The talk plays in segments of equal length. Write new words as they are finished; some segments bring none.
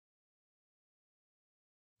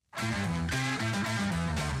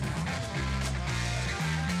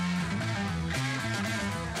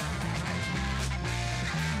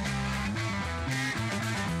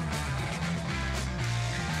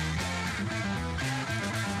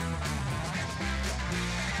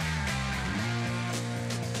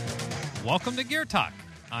Welcome to Gear Talk.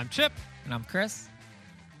 I'm Chip. And I'm Chris.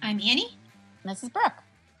 I'm Annie. And this is Brooke.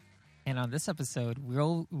 And on this episode,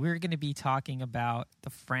 we're going to be talking about the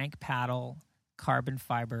Frank Paddle carbon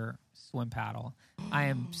fiber swim paddle. I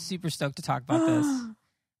am super stoked to talk about this.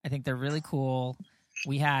 I think they're really cool.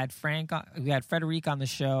 We had Frederic on the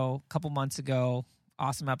show a couple months ago.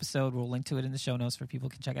 Awesome episode. We'll link to it in the show notes for people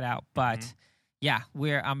can check it out. But yeah,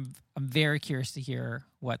 I'm very curious to hear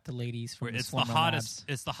what the ladies from It's Swim the Run hottest. Labs.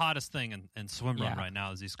 It's the hottest thing in swim run Yeah. right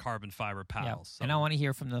now is these carbon fiber Yeah. paddles. So. And I want to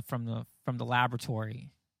hear from the laboratory.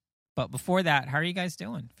 But before that, how are you guys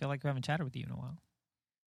doing? I feel like we haven't chatted with you in a while.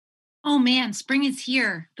 Oh man, spring is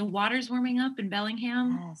here. The water's warming up in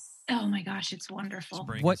Bellingham. Yes. Oh my gosh, it's wonderful.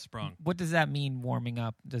 Spring What has sprung. What does that mean? Warming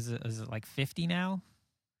up? Is it like 50 now?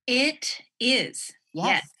 It is.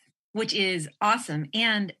 Yes. Which is awesome.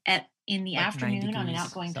 And in the Like 9 afternoon on an degrees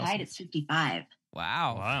outgoing Celsius. tide, it's 55,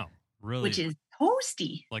 Wow. Wow, really? which is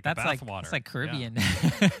toasty. like That's bath like water. it's like Caribbean.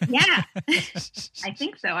 Yeah. I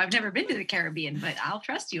think so. I've never been to the Caribbean, but I'll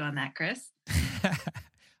trust you on that, Chris.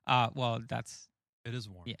 Well, that's It is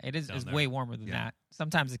warm. it is down it's there. way warmer than Yeah. that.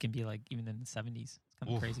 Sometimes it can be like even in the 70s. It's kind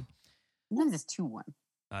of Oof. crazy. Sometimes it's too warm.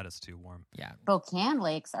 That is too warm. Yeah. Spokane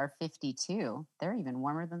lakes are 52. They're even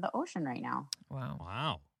warmer than the ocean right now. Wow.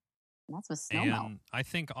 Wow. And that's with snow melt. And I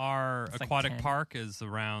think our It's like aquatic 10. park is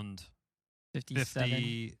around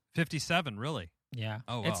 57. 57, really. Yeah.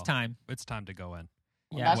 Oh, It's wow. time. It's time to go in.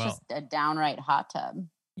 Yeah. That's well- just a downright hot tub.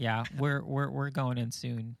 Yeah, we're going in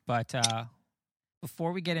soon. But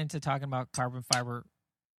before we get into talking about carbon fiber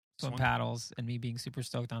swim Swim. paddles and me being super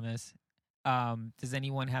stoked on this, does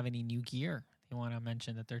anyone have any new gear they want to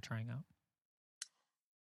mention that they're trying out?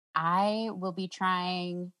 I will be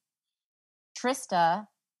trying Trista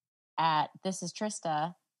at This is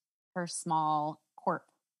Trista, her small corp.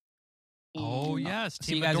 Oh, And- yes. So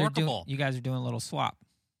Team you guys are Adorkable. doing a little swap,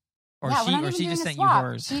 or Yeah, we're not she even doing just a sent swap. you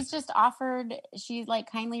hers. She's just offered. She like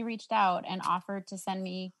kindly reached out and offered to send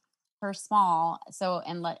me her small. So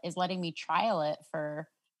is letting me trial it for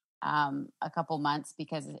a couple months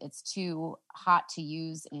because it's too hot to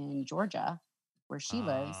use in Georgia, where she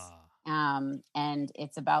lives. And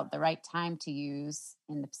it's about the right time to use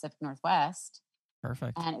in the Pacific Northwest.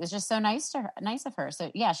 Perfect. And it was just so nice of her.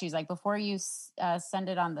 So yeah, she's like, before you send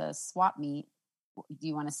it on the swap meet, do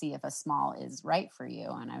you want to see if a small is right for you?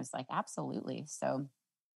 And I was like, absolutely. So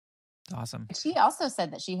Awesome. she also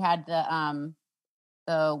said that she had the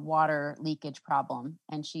water leakage problem,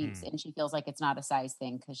 and she feels like it's not a size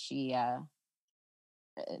thing because she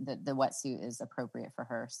the wetsuit is appropriate for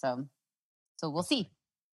her. So we'll see.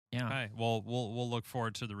 Yeah. Okay. Well, we'll look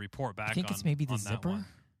forward to the report back. I think it's maybe the on that zipper. one.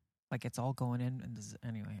 Like it's all going in, and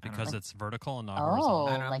anyway. I don't Because know. it's vertical and not Oh, horizontal.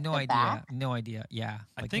 I don't have like no the idea. back? No idea. Yeah.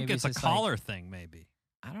 I Like think maybe it's a just like- collar thing, maybe.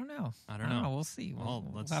 I don't know. I don't know. We'll see. Well,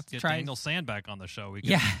 We'll let's have to get try. Daniel Sand back on the show. We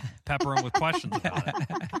can Yeah. pepper him with questions about it.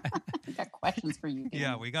 I got questions for you.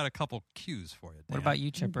 Yeah, Dan. we got a couple cues for you. What Dan. about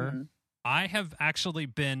you, Chipper? Mhm. I have actually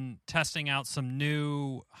been testing out some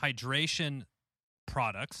new hydration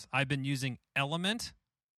products. I've been using Element,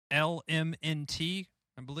 LMNT,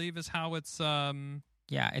 I believe is how it's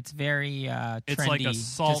Yeah, it's very trendy. It's like a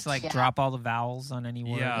salt- Just like Yeah. drop all the vowels on any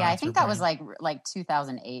word. Yeah. Yeah, I That's think your that was brand. like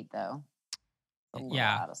 2008 though. A little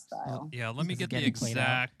Yeah. out of style. yeah, let me This is get the getting played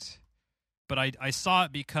out. exact. But I saw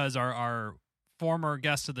it because our former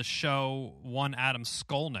guest of the show, one Adam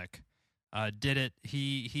Skolnick, did it.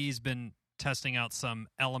 He's been testing out some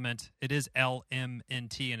Element. It is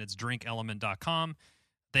LMNT and it's drinkelement.com.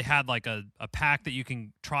 They had like a pack that you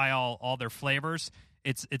can try all their flavors.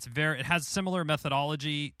 It has similar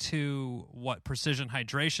methodology to what Precision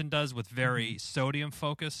Hydration does with very sodium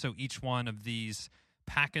focus. So each one of these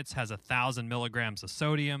packets has 1,000 milligrams of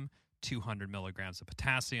sodium, 200 milligrams of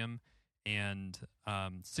potassium, and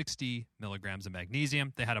 60 milligrams of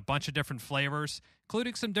magnesium. They had a bunch of different flavors,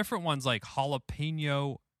 including some different ones like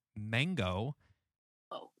jalapeno mango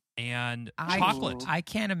and chocolate. I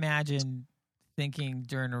can't imagine thinking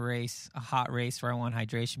during a hot race where I want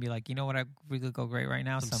hydration, be like, you know what, I really go great right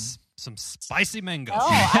now. Some spicy mango. Oh,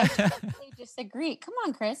 I totally disagree. Come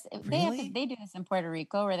on, Chris. Really? They do this in Puerto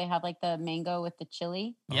Rico where they have like the mango with the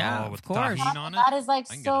chili. Yeah, with of course. tahini on it. That is like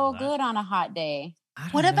I can get so into that. good on a hot day. I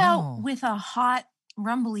don't What about know. with a hot,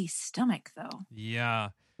 rumbly stomach, though? Yeah.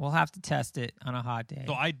 We'll have to test it on a hot day.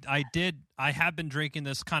 So I have been drinking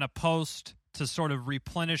this kind of post to sort of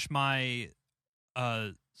replenish my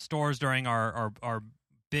stores during our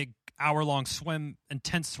big hour-long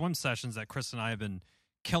intense swim sessions that Chris and I have been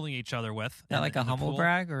killing each other with. Is that like a in the humble pool.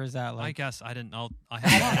 brag, or is that like? I guess I didn't.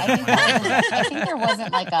 I think there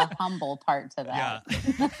wasn't like a humble part to that.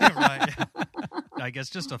 Yeah, right. Yeah. I guess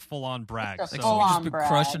just a full-on brag. Just a Like, full-on just been brag.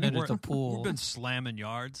 crushing it We're- at the We've pool. been slamming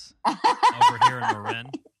yards over here in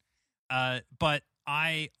Marin. But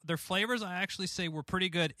their flavors, I actually say, were pretty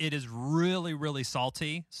good. It is really, really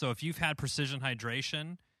salty. So if you've had Precision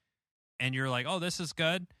Hydration and you're like, oh, this is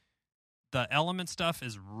good, the Element stuff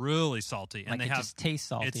is really salty. And Like they it have, just tastes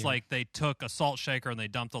salty. it's like they took a salt shaker and they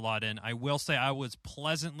dumped a lot in. I will say I was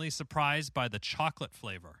pleasantly surprised by the chocolate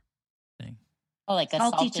flavor. Oh, like a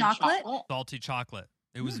Salty salted chocolate? Salty chocolate.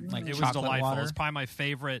 It was Like it was chocolate delightful. water? It's probably my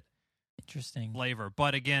favorite interesting. flavor.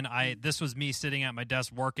 But again, this was me sitting at my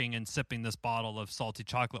desk working and sipping this bottle of salty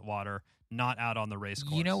chocolate water, not out on the race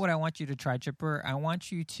course. You know what I want you to try, Chipper? I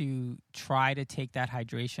want you to try to take that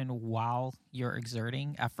hydration while you're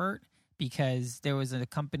exerting effort, because there was a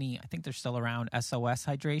company, I think they're still around, SOS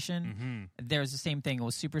Hydration. Mm-hmm. There's the same thing. It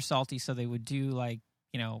was super salty, so they would do like,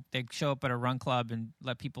 they'd show up at a run club and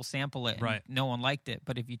let people sample it, and Right. no one liked it.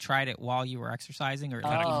 But if you tried it while you were exercising or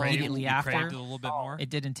Kind Oh. of immediately you after, craved it a little bit more. it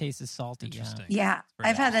didn't taste as salty. Yeah. Interesting. Yeah, Very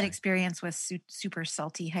I've had that interesting. experience with super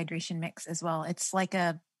salty hydration mix as well. It's like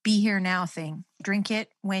a be here now thing. Drink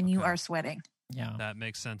it when you Okay. are sweating. Yeah. That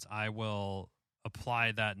makes sense. I will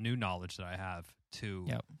apply that new knowledge that I have to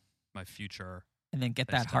Yep. my future. And then get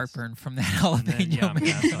Taste that test. heartburn from that And then, jalapeno. I'm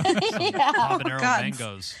gonna have some Yeah. habanero God.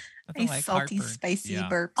 mangoes. Nothing A like salty, heartburn. spicy Yeah.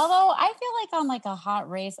 burps. Although I feel like on like a hot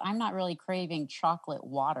race, I'm not really craving chocolate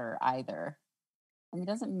water either. I mean,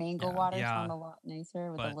 doesn't mango Yeah. water Yeah. sound a lot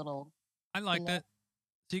nicer with But- a little? I liked Yeah. it.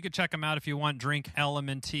 So you could check them out if you want. Drink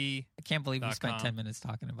LMNT. I can't believe we spent .com. 10 minutes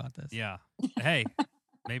talking about this. Yeah. Hey,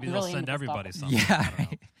 maybe I'm they'll really send into this everybody topic. some. I Yeah, don't know.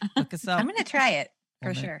 right. Look us up. I'm going to try it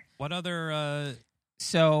for Well, sure. What other?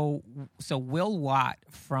 So Will Watt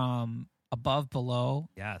from Above Below,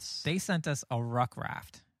 Yes. they sent us a ruck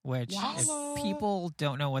raft, which Yes. if people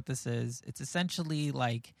don't know what this is, it's essentially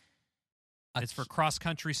like It's for cross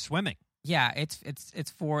country swimming. yeah, it's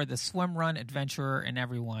for the swim run adventurer and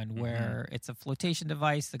everyone, Mm-hmm. where it's a flotation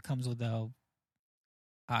device that comes with a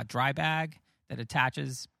dry bag that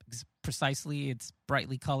attaches precisely. It's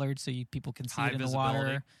brightly colored so people can see High it in the visibility.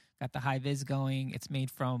 water. Got the high vis going. It's made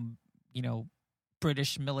from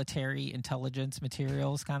British military intelligence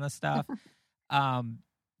materials kind of stuff.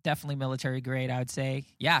 Definitely military grade, I would say.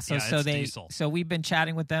 Yeah, so Yeah, it's they diesel. so we've been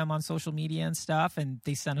chatting with them on social media and stuff, and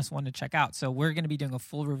they sent us one to check out. So we're going to be doing a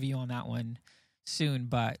full review on that one soon.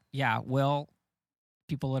 But yeah, Will,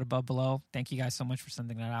 people at Above Below, thank you guys so much for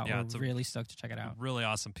sending that out. Yeah, it's a- We're really stoked to check it out. Really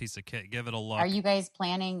awesome piece of kit. Give it a look. Are you guys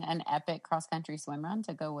planning an epic cross country swim run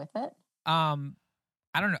to go with it?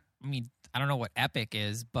 I don't know. I mean, I don't know what epic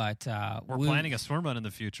is, but We're planning a swim run in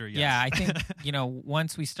the future. Yes. Yeah, I think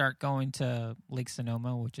once we start going to Lake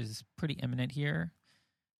Sonoma, which is pretty imminent here,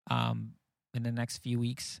 in the next few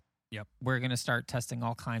weeks. Yep. We're gonna start testing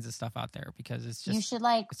all kinds of stuff out there because it's just You should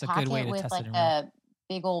like it's a pack good way it to with test like it in a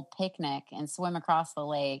big old picnic and swim across the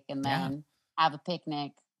lake, and Yeah. then have a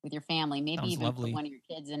picnic with your family. Maybe Sounds even lovely. put one of your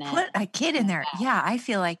kids in it. Put a kid in there. Yeah, I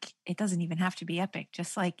feel like it doesn't even have to be epic.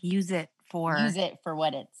 Just like use it for Use it for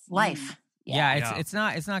what it's life. yeah, Yeah. it's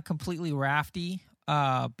not completely rafty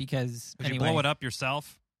because If you blow it up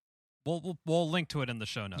yourself, we'll link to it in the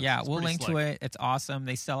show notes. Yeah, It's we'll pretty link to slick. it. It's awesome.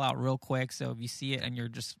 They sell out real quick. So if you see it and you're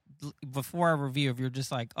just before our review, if you're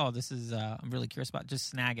just like, oh, this is I'm really curious about, just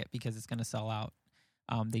snag it because it's going to sell out.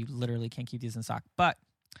 They literally can't keep these in stock, but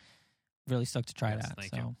really stoked to try Yes, that.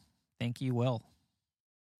 thank So you. thank you, Will.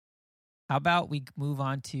 How about we move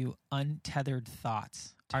on to Untethered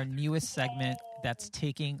Thoughts, our newest segment that's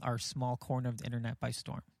taking our small corner of the internet by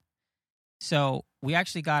storm. So we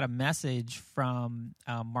actually got a message from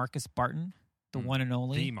Marcus Barton, the one and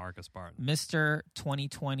only The Marcus Barton. Mr.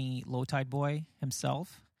 2020 Low Tide Boy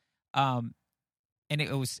himself. And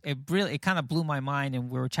it kind of blew my mind, and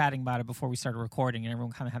we were chatting about it before we started recording, and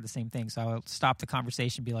everyone kind of had the same thing. So I stopped the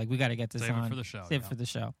conversation, be like, we got to get this Save it on. for the show, Save it yeah. for the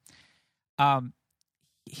show.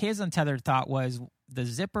 His untethered thought was the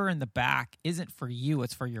zipper in the back isn't for you,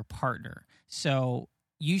 it's for your partner. So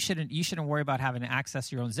you shouldn't worry about having to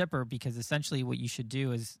access your own zipper, because essentially what you should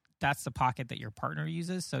do is that's the pocket that your partner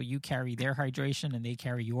uses. So you carry their hydration and they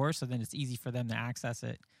carry yours. So then it's easy for them to access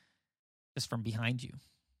it just from behind you.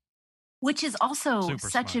 Which is also Super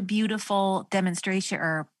such a smart. beautiful demonstration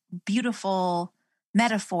or beautiful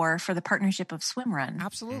metaphor for the partnership of swim run.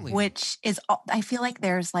 Absolutely. Which is, I feel like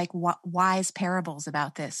there's like wise parables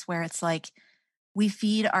about this, where it's like we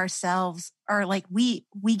feed ourselves, or like we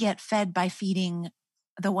get fed by feeding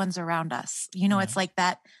the ones around us. You know, it's like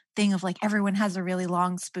that thing of like everyone has a really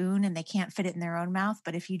long spoon and they can't fit it in their own mouth.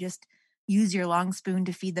 But if you just use your long spoon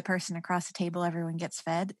to feed the person across the table, everyone gets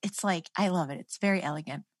fed. It's like, I love it. It's very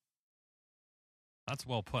elegant. That's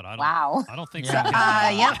well put. Wow. I don't think Yeah. we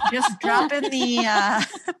can. Yep, just dropping the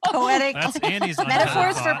poetic That's Annie's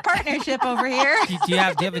metaphors for thought. partnership over here. Do you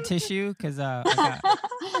have a tissue? Because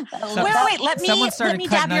Wait, let Someone started me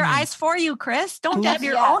cutting dab your onions. eyes for you, Chris. Don't Who- dab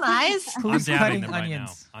your Yeah. own eyes. I'm who's dabbing cutting them right now.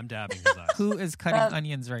 onions? I'm dabbing his eyes. Who is cutting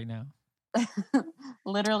onions right now?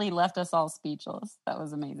 Literally left us all speechless. That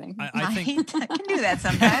was amazing. I think I can do that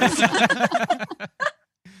sometimes.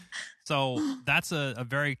 so. That's a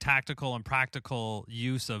very tactical and practical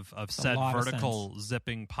use of said lot of vertical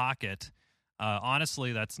zipping pocket.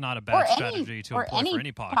 Honestly, that's not a Or bad any- strategy to or employ any for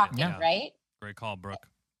any pocket. pocket, Yeah. right? Great call, Brooke.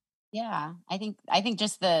 Yeah, I think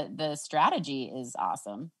just the strategy is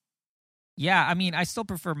awesome. Yeah, I mean, I still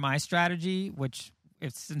prefer my strategy, which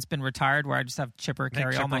it's since been retired, where I just have Chipper Make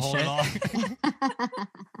carry all my Chipper shit. hold it all.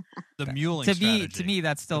 The muling To strategy. me,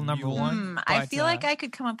 that's still The number mule. one. I but, feel like I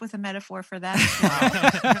could come up with a metaphor for that.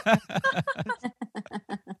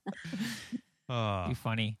 be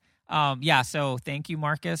funny. Yeah. So thank you,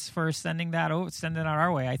 Marcus, for sending that sending it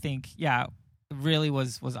our way. I think, yeah, it really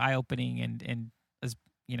was eye opening and as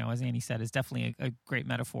you know, as Annie said, is definitely a great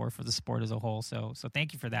metaphor for the sport as a whole. So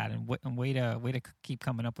thank you for that, and way to keep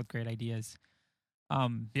coming up with great ideas.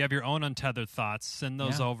 If you have your own untethered thoughts, send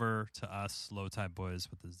those Yeah. over to us, lowtideboys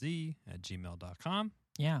with a Z at gmail.com,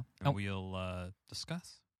 Yeah. and Oh, we'll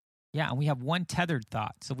discuss. yeah, and we have one tethered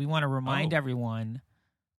thought. So we want to remind Oh. everyone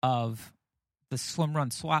of the Swim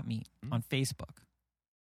Run Swap Meet Hmm. on Facebook.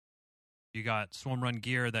 You got swim run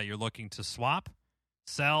gear that you're looking to swap,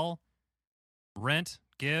 sell, rent,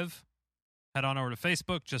 give. Head on over to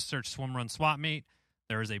Facebook, just search Swim Run Swap Meet.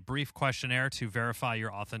 There is a brief questionnaire to verify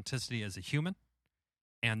your authenticity as a human,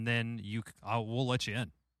 and then we'll let you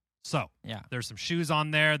in. So Yeah. there's some shoes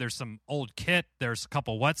on there. There's some old kit. There's a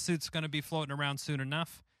couple wetsuits going to be floating around soon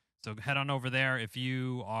enough. So head on over there if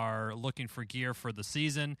you are looking for gear for the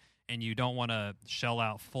season and you don't want to shell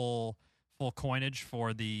out full coinage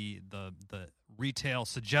for the retail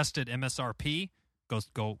suggested MSRP.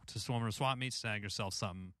 Go to Swim Run Swap Meet, snag yourself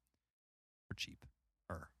something for cheap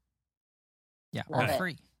Yeah. Love Or it.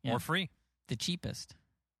 free. Yeah. or free. The cheapest.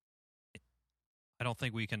 I don't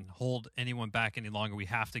think we can hold anyone back any longer. We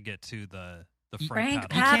have to get to the Frank Frank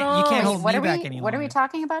paddle. You can't Paddles. hold what me are back we any what are we longer.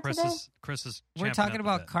 talking about today? Chris is We're champing talking at the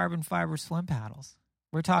about bit. carbon fiber swim paddles.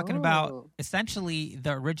 We're talking about Ooh. essentially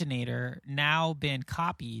the originator, now been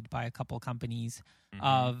copied by a couple companies, Mhm.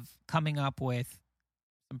 of coming up with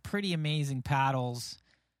some pretty amazing paddles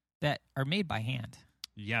that are made by hand.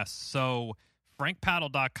 Yes. So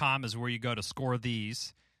frankpaddle.com is where you go to score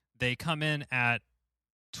these. They come in at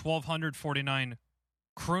 $1,249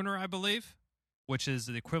 kroner, I believe, which is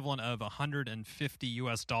the equivalent of $150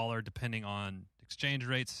 US, depending on exchange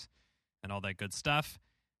rates and all that good stuff.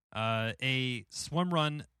 A swim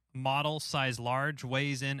run model size large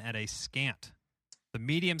weighs in at a scant. The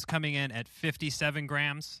medium's coming in at 57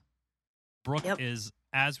 grams. Brooke Yep. is,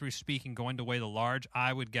 as we're speaking, going to weigh the large.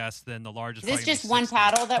 I would guess then the large is Is this probably gonna just be one 60.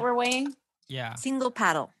 paddle that we're weighing? Yeah. Single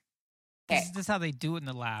paddle. Okay. This is how they do it in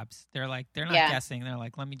the labs. They're not Yeah. guessing. They're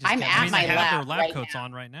like, let me just I'm get at I mean, my they have lab their lab right coats now.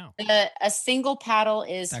 on right now. A single paddle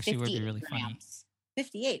is Actually would be 58 really funny. grams.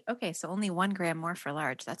 58. Okay, so only 1 gram more for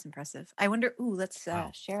large. That's impressive. I wonder, let's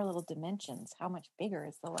Wow. share a little dimensions. How much bigger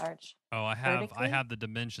is the large? Oh, I have Vertically? the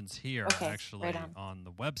dimensions here Okay, actually right on. on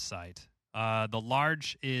the website. The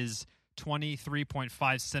large is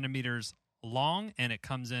 23.5 centimeters long, and it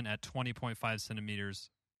comes in at 20.5 centimeters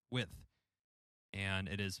width, and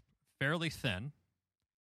it is fairly thin.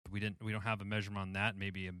 We don't have a measurement on that.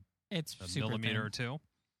 Maybe It's a super millimeter thin. or two.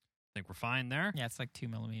 I think we're fine there. Yeah, it's like 2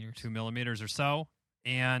 millimeters. 2 millimeters or so.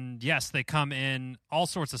 And yes, they come in all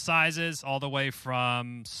sorts of sizes, all the way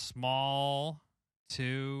from small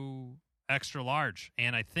to extra large.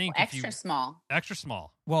 And I think if Extra you small. extra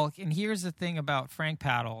small. Well, and here's the thing about Frank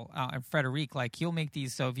Paddle and Frederic. Like, he'll make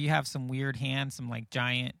these. So if you have some weird hands, some like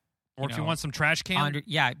giant, Or if you want some trash can,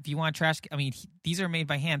 if you want trash, I mean, these are made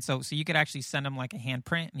by hand. So you could actually send them like a hand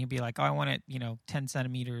print, and you'll be like, oh, I want it, 10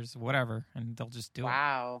 centimeters, whatever, and they'll just do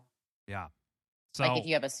Wow. yeah. So Like if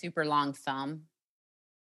you have a super long thumb.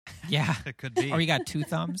 it. Yeah. it could be Or you got 2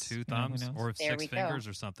 thumbs. two who thumbs knows? or There 6 we go. fingers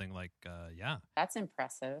or something like yeah. That's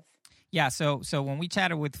impressive. Yeah, so when we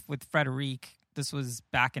chatted with Frederic, this was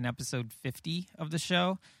back in episode 50 of the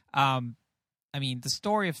show. I mean, the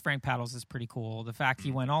story of Frank Paddles is pretty cool. The fact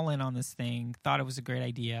he went all in on this thing, thought it was a great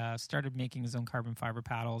idea, started making his own carbon fiber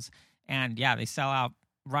paddles, and yeah, they sell out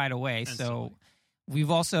right away. So Instantly.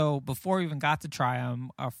 We've also, before we even got to try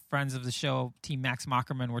them, our friends of the show, Team Max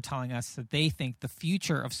Mockerman, were telling us that they think the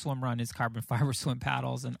future of swim run is carbon fiber swim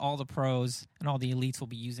paddles, and all the pros and all the elites will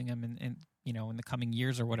be using them in the coming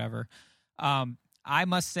years or whatever. I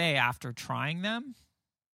must say, after trying them,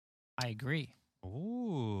 I agree.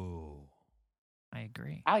 Ooh. I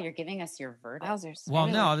agree. Wow, you're giving us your verdict. Wowzers. Well,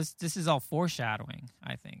 no, this is all foreshadowing,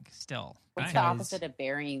 I think, still. What's the opposite of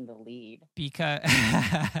burying the lead? Because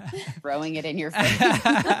throwing it in your face.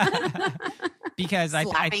 Because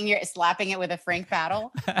slapping it with a Frank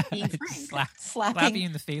paddle. Being Frank. Slapping you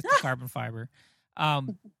in the face with carbon fiber.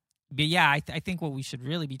 But yeah, I think what we should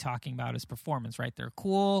really be talking about is performance, right? They're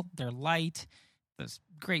cool, they're light, there's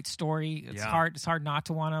great story. It's hard not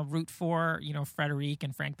to want to root for, Frederic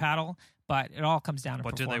and Frank paddle, but it all comes down to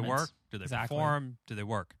performance. But do they work? Do they perform? Do they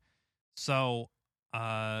work? So,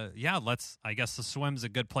 I guess the swim's a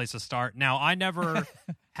good place to start. Now, I never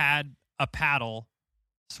had a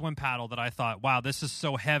swim paddle that I thought, wow, this is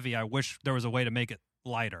so heavy. I wish there was a way to make it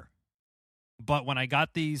lighter. But when I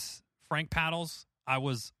got these Frank paddles, I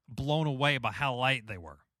was blown away by how light they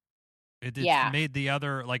were. It made the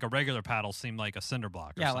other, like a regular paddle, seem like a cinder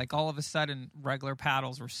block. Yeah, like all of a sudden, regular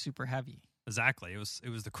paddles were super heavy. Exactly. It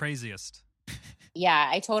was the craziest. Yeah,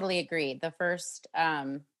 I totally agree. The first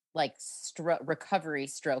recovery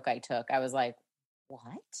stroke I took, I was like,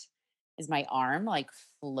 what? Is my arm like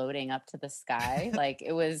floating up to the sky? Like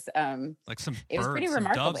it was like some it was pretty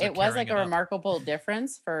remarkable. It was like a remarkable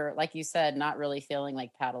difference for, like you said, not really feeling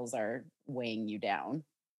like paddles are weighing you down.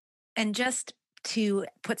 And just to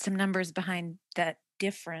put some numbers behind that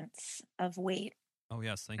difference of weight. Oh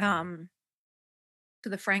yes, thank you. So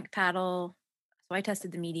the Frank paddle, so I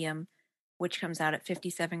tested the medium, which comes out at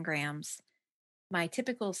 57 grams. My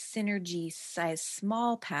typical Synergy size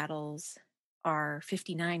small paddles are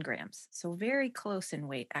 59 grams. So very close in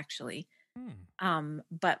weight, actually,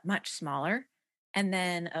 but much smaller. And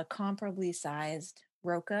then a comparably sized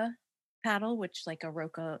Roka paddle, which like a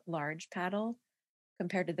Roka large paddle,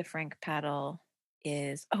 compared to the Frank paddle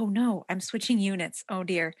is, oh no, I'm switching units. Oh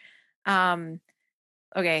dear.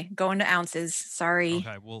 Okay, going to ounces. Sorry.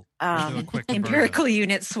 Okay, we'll do a quick empirical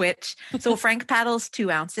unit switch. So Frank paddle's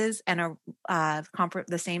 2 ounces, and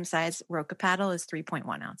the same size Roka paddle is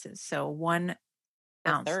 3.1 ounces. So 1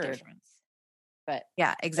 ounce difference. But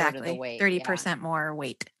yeah, exactly. 30% more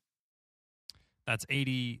weight. That's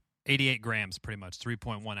 88 grams, pretty much.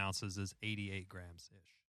 3.1 ounces is 88 grams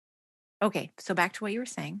ish. Okay, so back to what you were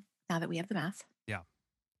saying. Now that we have the math. Yeah.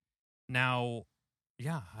 Now,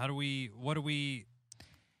 yeah. What do we?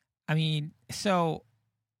 I mean, so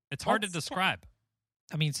it's hard to describe.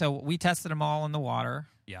 I mean, so we tested them all in the water,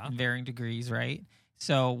 in varying degrees, right?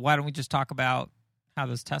 So why don't we just talk about how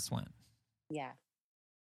those tests went? Yeah,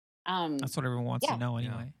 that's what everyone wants to know,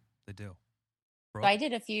 anyway. Yeah, they do. So I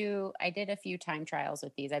did a few time trials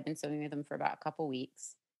with these. I've been swimming with them for about a couple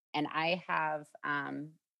weeks, and I have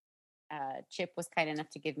Chip was kind enough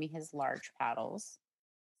to give me his large paddles.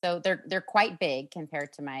 So they're quite big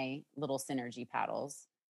compared to my little Synergy paddles.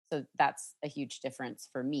 So that's a huge difference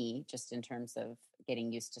for me, just in terms of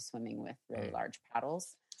getting used to swimming with really large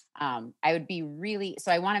paddles. I would be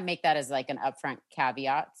so I want to make that as like an upfront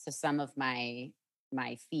caveat. So some of my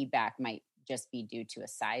feedback might just be due to a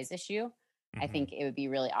size issue. I think it would be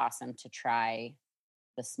really awesome to try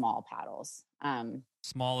the small paddles.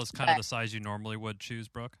 Small is kind of the size you normally would choose,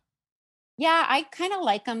 Brooke? Yeah, I kind of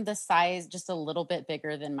like them the size just a little bit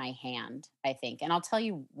bigger than my hand, I think. And I'll tell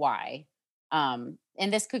you why.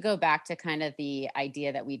 And this could go back to kind of the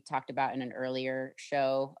idea that we talked about in an earlier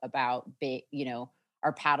show about big,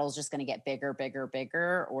 are paddles just going to get bigger, bigger,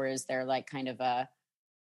 bigger? Or is there like kind of a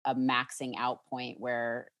maxing out point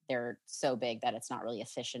where they're so big that it's not really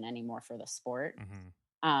efficient anymore for the sport?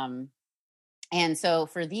 Mm-hmm. And so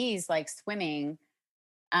for these, like swimming,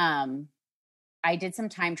 I did some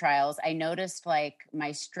time trials. I noticed like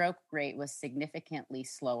my stroke rate was significantly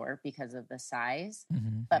slower because of the size,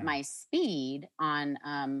 but my speed on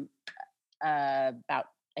I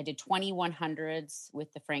did 2100s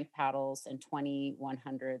with the Frank paddles and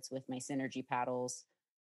 2100s with my Synergy paddles.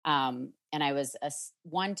 And I was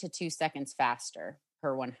 1 to 2 seconds faster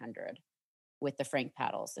per 100 with the Frank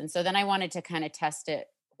paddles. And so then I wanted to kind of test it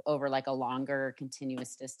over like a longer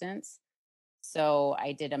continuous distance. So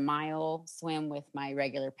I did a mile swim with my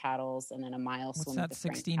regular paddles and then a mile swim with the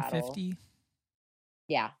Frank paddle. 1650?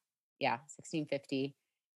 Yeah, 1650.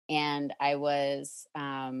 And I was,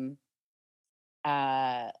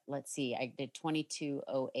 let's see, I did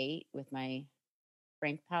 2208 with my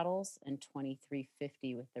Frank paddles and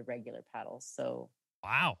 2350 with the regular paddles. So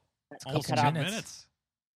wow, almost 2 minutes.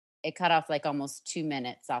 It cut off like almost 2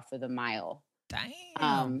 minutes off of the mile. Damn.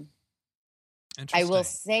 I Interesting. will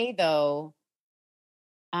say though,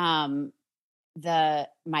 my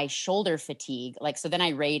shoulder fatigue, like, so then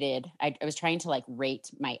I was trying to like rate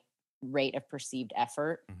my rate of perceived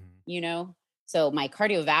effort, Mhm. So my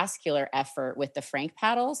cardiovascular effort with the Frank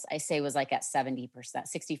paddles, I say, was like at 70%,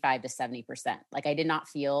 65 to 70%. Like, I did not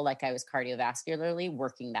feel like I was cardiovascularly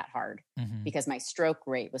working that hard because my stroke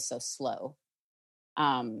rate was so slow.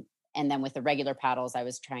 And then with the regular paddles, I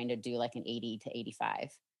was trying to do like an 80 to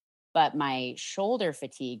 85. But my shoulder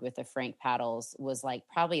fatigue with the Frank paddles was like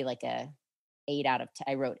probably like a 8 out of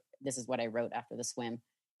 10. This is what I wrote after the swim,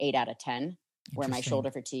 8 out of 10, where my shoulder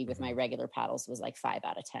fatigue with my regular paddles was like 5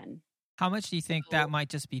 out of 10. How much do you think that might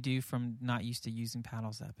just be due from not used to using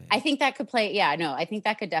paddles that big? I think that could play. Yeah, no, I think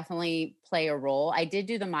that could definitely play a role. I did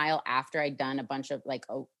do the mile after I'd done a bunch of like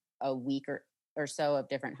a week or so of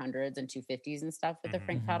different 100s and 250s and stuff with the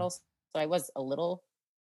Frank paddles. So I was a little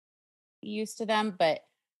used to them, but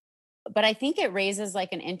I think it raises like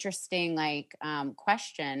an interesting like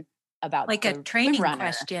question about like a the training swim runner.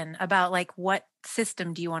 question about like what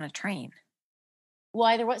system do you want to train? Well,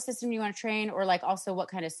 either what system you want to train, or like also what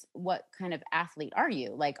kind of athlete are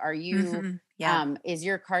you? Like, are you, is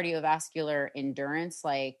your cardiovascular endurance,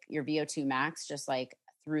 like your VO2 max, just like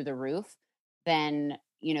through the roof? Then,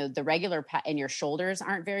 the regular and your shoulders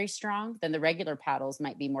aren't very strong, then the regular paddles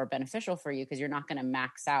might be more beneficial for you because you're not going to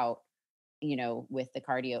max out, with the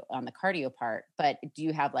cardio on the cardio part. But do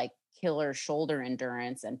you have like killer shoulder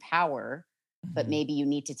endurance and power? But maybe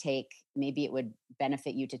it would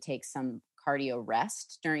benefit you to take some cardio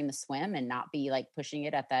rest during the swim and not be like pushing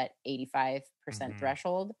it at that 85%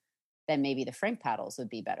 threshold, then maybe the Frank paddles would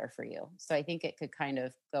be better for you. So I think it could kind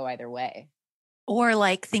of go either way. Or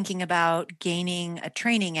like thinking about gaining a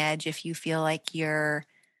training edge if you feel like you're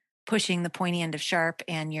pushing the pointy end of sharp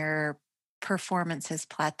and your performance has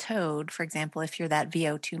plateaued. For example, if you're that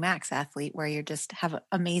VO2 max athlete where you just have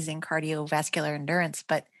amazing cardiovascular endurance,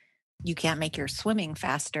 but you can't make your swimming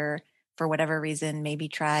faster for whatever reason, maybe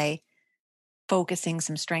try focusing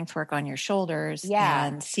some strength work on your shoulders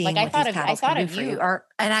and seeing what these paddles can do for you.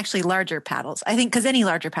 And actually larger paddles. I think because any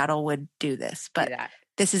larger paddle would do this, but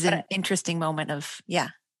this is an interesting moment of, But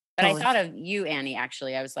totally. I thought of you, Annie,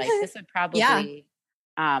 actually. I was like, this would probably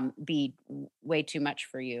be way too much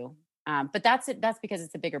for you. But that's because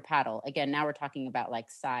it's a bigger paddle. Again, now we're talking about like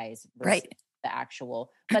size versus the actual.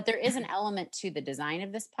 But there is an element to the design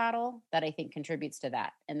of this paddle that I think contributes to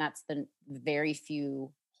that. And that's the very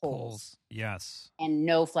few holes. Yes. And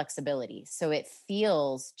no flexibility. So it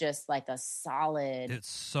feels just like a solid.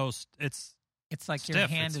 It's like stiff. Your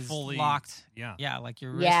hand is fully locked. Yeah. Yeah. Like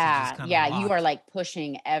your wrist is just kind of locked. You are like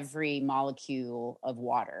pushing every molecule of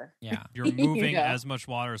water. Yeah. You're moving as much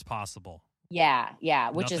water as possible. Yeah.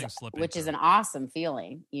 Which is an awesome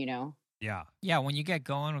feeling, Yeah. Yeah. When you get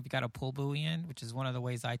going, if you got a pull buoy in, which is one of the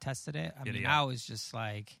ways I tested it. I mean, I was just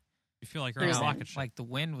like, you feel like you're in a rocket ship. Like the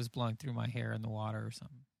wind was blowing through my hair in the water or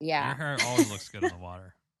something. Yeah. Your hair always looks good in the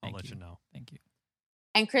water. I'll let you know. Thank you.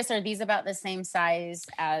 And Chris, are these about the same size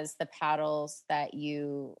as the paddles that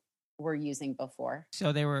you were using before?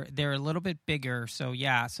 So they're a little bit bigger. So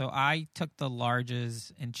so I took the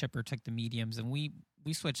larges and Chipper took the mediums, and we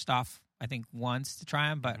switched off I think once to try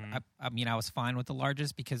them, but I mean I was fine with the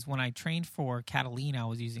larges because when I trained for Catalina, I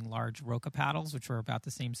was using large Roca paddles, which were about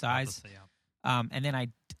the same size. And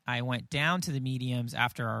then I went down to the mediums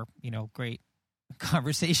after our great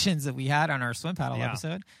conversations that we had on our swim paddle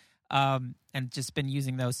episode. And just been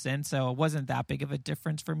using those since. So it wasn't that big of a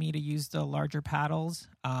difference for me to use the larger paddles.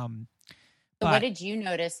 So what did you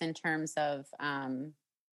notice in terms of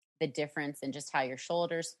the difference in just how your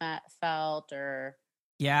shoulders felt or?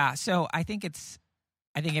 Yeah. So I think if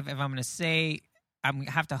I'm going to say, I'm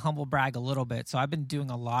have to humble brag a little bit. So I've been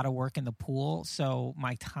doing a lot of work in the pool. So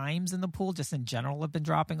my times in the pool just in general have been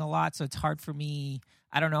dropping a lot. So it's hard for me.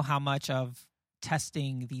 I don't know how much of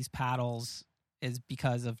testing these paddles is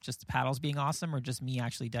because of just the paddles being awesome or just me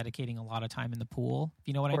actually dedicating a lot of time in the pool. If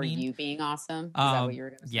you know what I mean? Or you being awesome? Is that what you were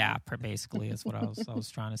going to say? Yeah, basically is what I was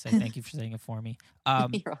trying to say. Thank you for saying it for me.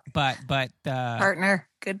 But partner,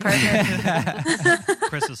 good partner.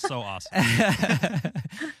 Chris is so awesome.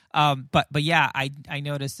 But yeah, I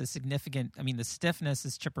noticed a significant, the stiffness,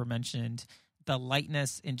 as Chipper mentioned, the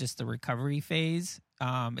lightness in just the recovery phase.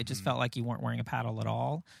 It just felt like you weren't wearing a paddle at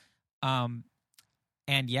all.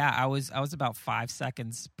 And yeah, I was about 5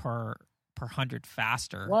 seconds per 100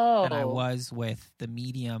 faster than I was with the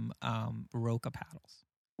medium Roca paddles.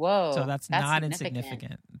 Whoa. So that's not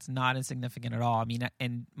insignificant. It's not insignificant at all. I mean,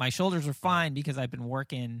 and my shoulders are fine because I've been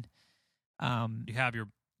working. You have your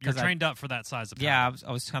You're trained up for that size of paddle. Yeah,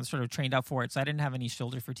 I was kind of sort of trained up for it, so I didn't have any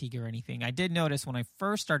shoulder fatigue or anything. I did notice when I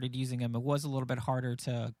first started using them, it was a little bit harder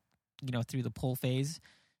to, through the pull phase,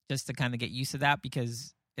 just to kind of get used to that,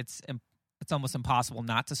 because it's almost impossible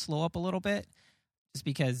not to slow up a little bit, just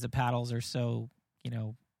because the paddles are so,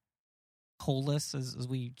 holeless, as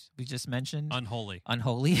we just mentioned. Unholy.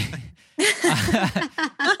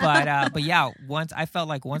 But yeah, once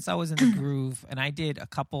I was in the groove, and I did a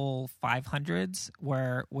couple 500s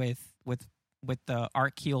where with the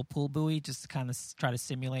arc keel pull buoy, just to kind of try to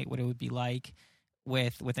simulate what it would be like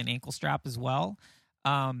with an ankle strap as well.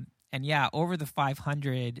 And yeah, over the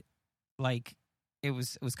 500, like it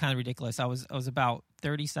was kind of ridiculous. I was about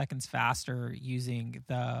 30 seconds faster using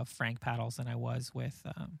the Frank paddles than I was with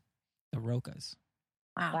the Rokas.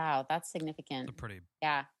 Wow, that's significant. It's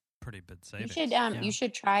a pretty big savings. You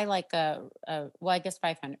should try like well, I guess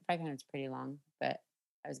 500 is pretty long, but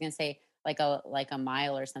I was gonna say like a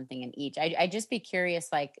mile or something in each. I'd just be curious,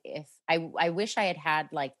 like if I wish I had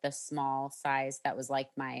like the small size that was like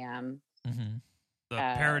my the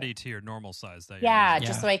parity to your normal size that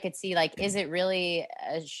just so I could see, like, is it really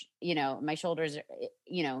my shoulders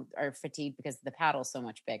are fatigued because the paddle's so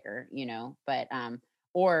much bigger, but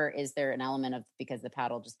or is there an element of, because the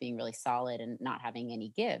paddle just being really solid and not having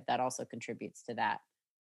any give, that also contributes to that.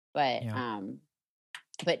 But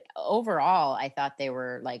but overall, I thought they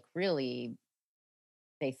were like really,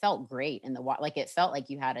 they felt great in the water. Like it felt like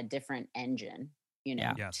you had a different engine, to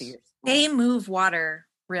your sport. They move water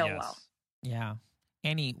real well. Yeah.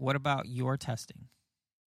 Annie, what about your testing?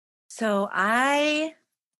 So I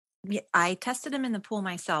tested them in the pool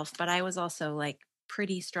myself, but I was also like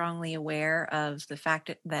pretty strongly aware of the fact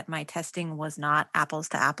that my testing was not apples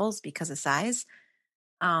to apples because of size.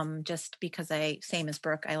 Just because same as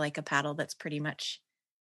Brooke, I like a paddle that's pretty much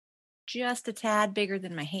just a tad bigger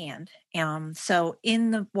than my hand. So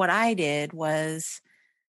what I did was,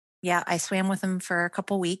 I swam with them for a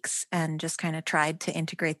couple weeks and just kind of tried to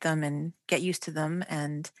integrate them and get used to them,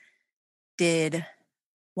 and did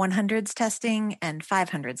 100s testing and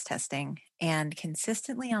 500s testing. And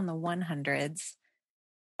consistently on the 100s,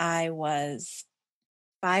 I was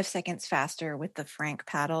 5 seconds faster with the Frank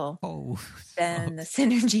paddle than the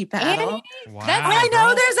Synergy paddle. Wow, I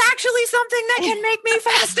know there's actually something that can make me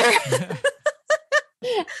faster.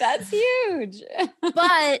 That's huge.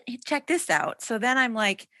 But check this out. So then I'm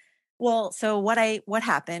like, well, so what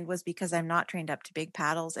happened was, because I'm not trained up to big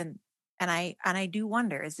paddles, and I do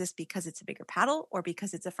wonder, is this because it's a bigger paddle or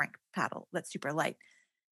because it's a Frank paddle that's super light?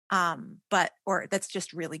 Or that's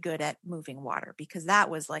just really good at moving water, because that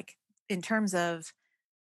was like, in terms of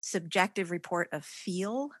subjective report of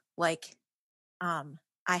feel, like,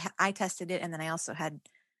 I tested it, and then I also had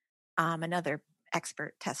another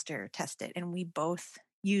expert tester test it, and we both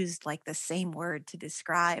used like the same word to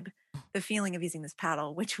describe the feeling of using this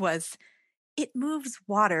paddle, which was, it moves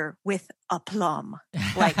water with aplomb.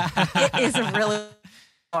 Like it is a really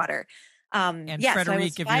water. And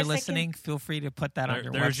Frederic, if you're listening, feel free to put that on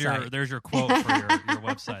your website. There's your quote for your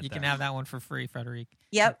website. You can have that one for free, Frederic.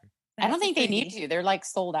 Yep. I don't think they need to. They're like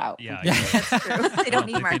sold out. Yeah, that's true. They don't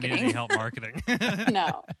need marketing. They need any help marketing.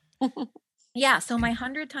 No. Yeah. So my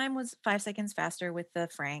 100 time was 5 seconds faster with the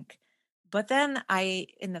Frank, but then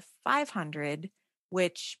in the 500,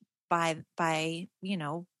 which by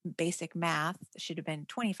basic math should have been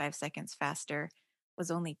 25 seconds faster, was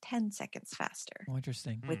only 10 seconds faster. Oh,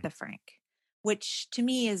 interesting. With the Frank, which to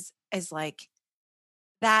me is like,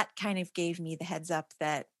 that kind of gave me the heads up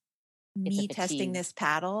that me testing this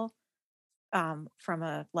paddle from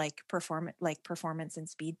a performance and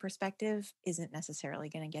speed perspective isn't necessarily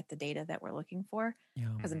going to get the data that we're looking for,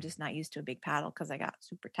 because I'm just not used to a big paddle, because I got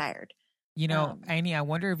super tired. Annie, I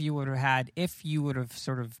wonder if you would have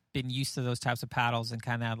sort of been used to those types of paddles and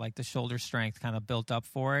kind of had like the shoulder strength kind of built up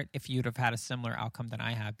for it, if you'd have had a similar outcome than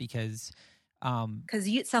I have, because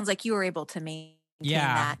it sounds like you were able to maintain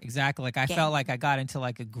that. Exactly. Like I felt like I got into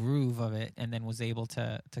like a groove of it, and then was able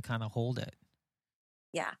to kind of hold it.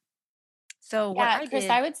 Yeah. So Chris,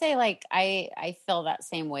 I would say like I feel that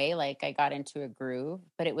same way. Like I got into a groove,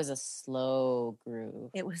 but it was a slow groove.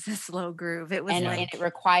 It was a slow groove. It was, and it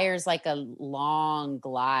requires like a long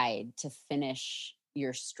glide to finish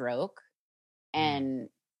your stroke. And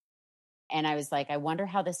I was like, I wonder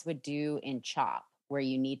how this would do in chop, where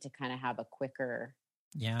you need to kind of have a quicker.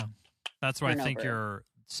 Yeah. That's where I think your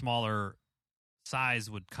smaller size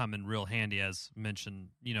would come in real handy, as mentioned,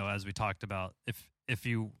 as we talked about. If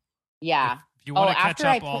you want to catch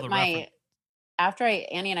up all the reference. After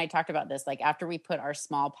Annie and I talked about this, like after we put our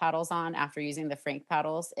small paddles on, after using the Frank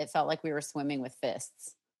paddles, it felt like we were swimming with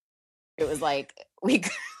fists. It was like we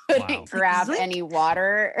couldn't Wow. grab Zoink. any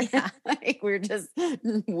water. Yeah. Like we were just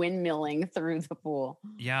windmilling through the pool.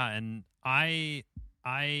 Yeah, and I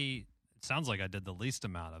it sounds like I did the least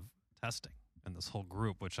amount of testing in this whole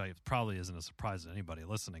group, which probably isn't a surprise to anybody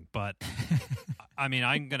listening. But I mean,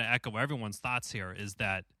 I'm going to echo everyone's thoughts here. Is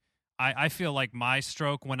that I feel like my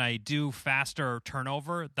stroke, when I do faster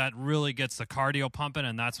turnover, that really gets the cardio pumping,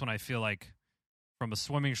 and that's when I feel like, from a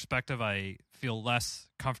swimming perspective, I feel less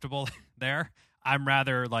comfortable there. I'm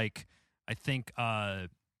rather like, I think You're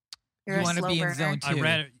You a want to slow be in burner. zone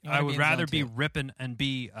two. I would rather be zone two. ripping and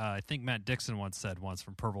be. I think Matt Dixon once said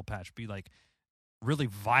from Purple Patch, be like really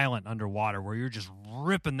violent underwater, where you're just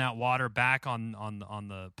ripping that water back on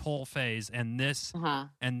the pull phase, and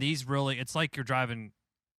these really, it's like you're driving.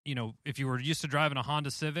 You know, if you were used to driving a Honda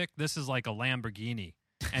Civic, this is like a Lamborghini,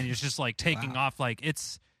 and it's just like taking Wow. off. Like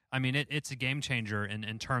it's a game changer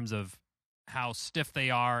in terms of how stiff they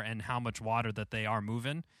are and how much water that they are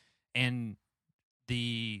moving, and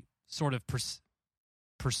the sort of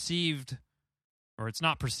perceived, or it's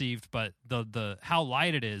not perceived, but the how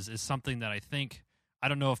light it is something that I think, I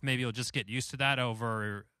don't know if maybe you'll just get used to that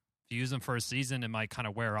over, if you use them for a season, it might kind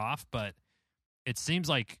of wear off, but it seems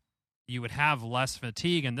like you would have less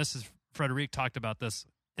fatigue. And this is, Frederic talked about this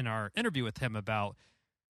in our interview with him about,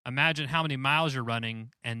 imagine how many miles you're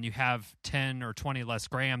running and you have 10 or 20 less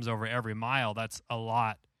grams over every mile. That's a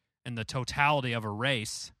lot in the totality of a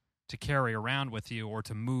race to carry around with you or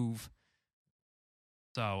to move.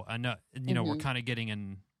 So I know, we're kind of getting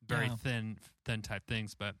in very Yeah. thin type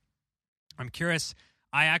things, but I'm curious.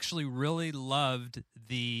 I actually really loved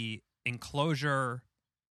the enclosure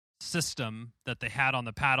system that they had on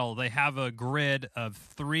the paddle. They have a grid of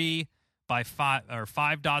 3 by 5 or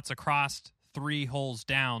 5 dots across, 3 holes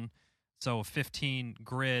down. So a 15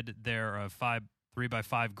 grid there, a 3 by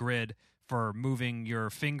 5 grid for moving your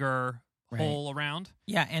finger hole around.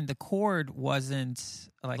 Yeah, and the cord wasn't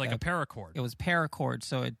like a paracord. It was paracord,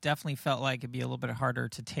 so it definitely felt like it'd be a little bit harder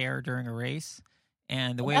to tear during a race.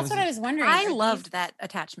 And the way That's what I was wondering. I loved that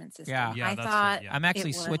attachment system. Yeah. Yeah, I that's thought it, yeah. I'm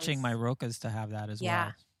actually it switching my was- Rokas to have that as Yeah.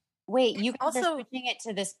 well. Wait, you guys are Also- switching it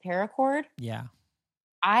to this paracord? Yeah.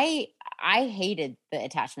 I hated the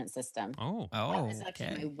attachment system. Oh, That Oh, was actually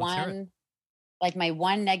okay. my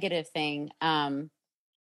one negative thing.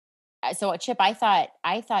 So Chip, I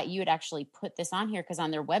thought you would actually put this on here because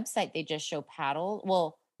on their website they just show paddle.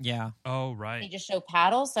 Well, Yeah. oh, they right. just show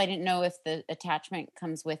paddles, so I didn't know if the attachment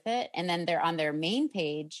comes with it. And then they're on their main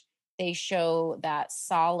page, they show that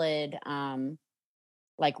solid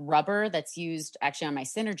like rubber that's used actually on my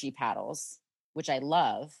Synergy paddles, which I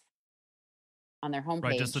love, on their homepage.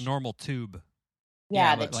 Right, just a normal tube.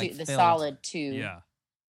 Yeah, Yeah, but, like, the filled. solid tube. Yeah.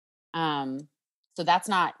 So that's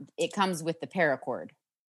not. It comes with the paracord.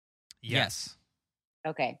 Yes.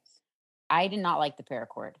 Okay. I did not like the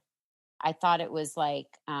paracord. I thought it was like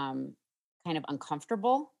kind of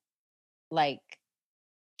uncomfortable, like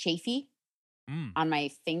chafy on my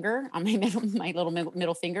finger, on my little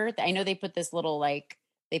middle finger. I know they put this little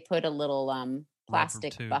they put a little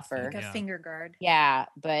plastic tube buffer. Like a Yeah. finger guard. Yeah,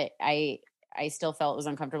 but I still felt it was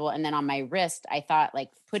uncomfortable. And then on my wrist, I thought like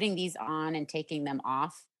putting these on and taking them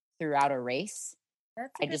off throughout a race.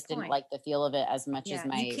 That's I just didn't like the feel of it as much as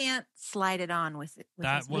my. You can't slide it on with it. With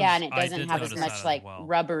That this was- Yeah, and it I doesn't did have as notice much that as like well.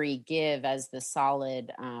 rubbery give as the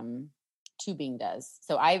solid tubing does.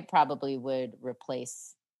 So I probably would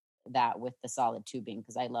replace that with the solid tubing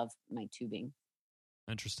because I love my tubing.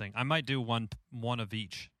 Interesting. I might do one of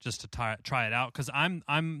each just to try it out, because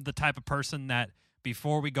I'm the type of person that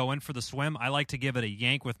before we go in for the swim, I like to give it a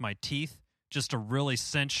yank with my teeth just to really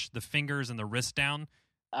cinch the fingers and the wrist down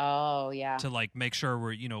Oh yeah. to like make sure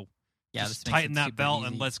we're Yeah, just this makes it tighten that super belt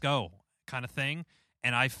and easy. let's go kind of thing.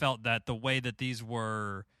 And I felt that the way that these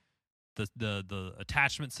were the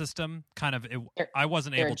attachment system kind of I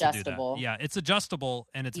wasn't they're able to do adjustable. that. Yeah, it's adjustable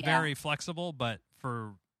and it's Yeah. very flexible, but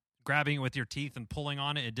for grabbing it with your teeth and pulling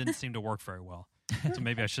on it, it didn't seem to work very well. So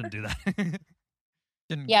maybe I shouldn't do that.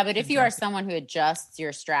 Yeah, but if you are Exactly. someone who adjusts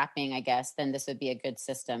your strapping, I guess, then this would be a good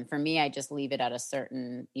system. For me, I just leave it at a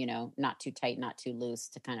certain, not too tight, not too loose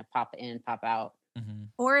to kind of pop in, pop out. Mhm.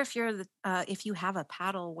 Or if you're if you have a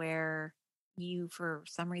paddle where you for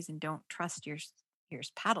some reason don't trust your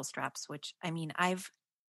paddle straps, which I mean I've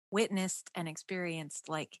witnessed and experienced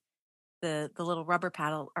like the little rubber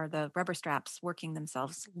paddle or the rubber straps working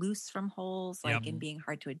themselves loose from holes, like Yep. and being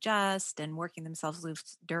hard to adjust and working themselves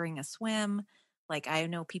loose during a swim. Like I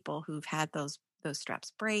know people who've had those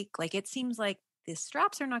straps break. Like it seems like the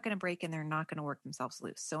straps are not going to break and they're not going to work themselves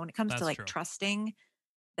loose. So when it comes That's to like true. trusting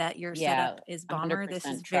that your Yeah, setup is bomber, this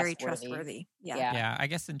is 100% very trustworthy. trustworthy. Yeah. Yeah, I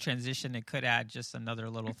guess in transition, it could add just another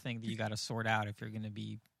little thing that you got to sort out if you're going to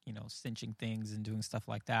be, cinching things and doing stuff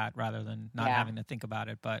like that rather than not Yeah. having to think about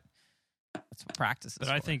it. But that's what practice is But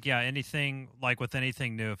for. I think, yeah, anything, like with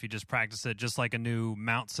anything new, if you just practice it, just like a new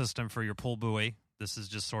mount system for your pull buoy, this is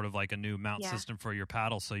just sort of like a new mount Yeah. system for your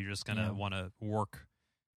paddle. So you're just going to Yeah. want to work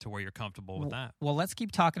to where you're comfortable with that. Well, let's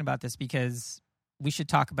keep talking about this because we should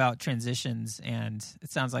talk about transitions. And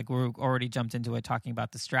it sounds like we're already jumped into it talking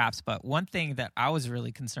about the straps. But one thing that I was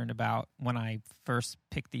really concerned about when I first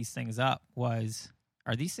picked these things up was,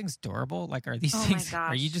 are these things durable? Like, are these Oh my things, are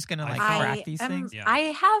gosh. you just going to like I crack these things? Yeah. I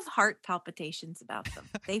have heart palpitations about them.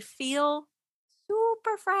 They feel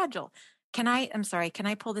super fragile. I'm sorry, can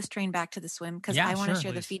I pull this train back to the swim? Because Yeah, I want to sure,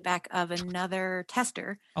 share the please. feedback of another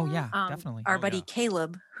tester. Oh, yeah, definitely. Our Oh, buddy yeah.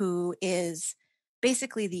 Caleb, who is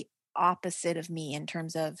basically the opposite of me in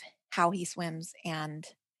terms of how he swims and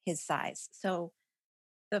his size. So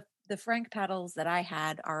the Frank paddles that I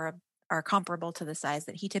had are comparable to the size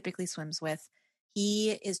that he typically swims with.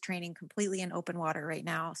 He is training completely in open water right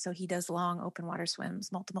now. So he does long open water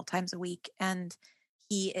swims multiple times a week. And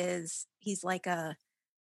he's like a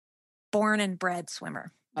born and bred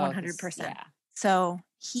swimmer, 100%. Yeah. So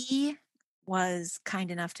he was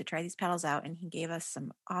kind enough to try these paddles out and he gave us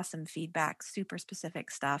some awesome feedback, super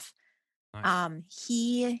specific stuff. Nice.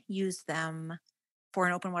 He used them for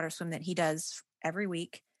an open water swim that he does every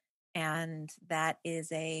week. And that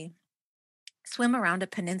is a swim around a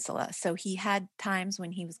peninsula. So he had times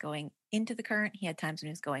when he was going into the current. He had times when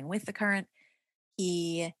he was going with the current.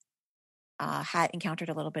 He had encountered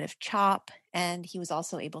a little bit of chop, and he was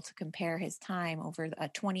also able to compare his time over a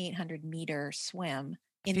 2,800 meter swim.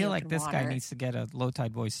 I feel like this guy needs to get a Low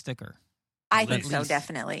Tide Boys sticker. I At think so, least.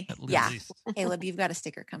 definitely. At least. Yeah, At least. Caleb, you've got a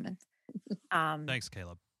sticker coming. Thanks,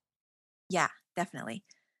 Caleb. Yeah, definitely.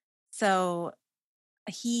 So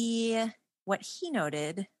what he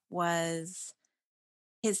noted was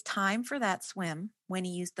his time for that swim when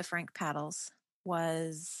he used the Frank paddles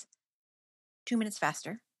was 2 minutes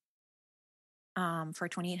faster for a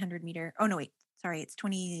 2,800 meter. Oh, no, wait. Sorry. It's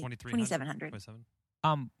 2,700. 27.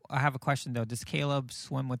 I have a question though. Does Caleb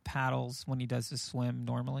swim with paddles when he does his swim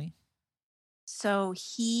normally? So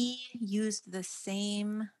he used the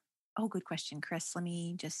same. Oh, good question, Chris. Let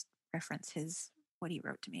me just reference what he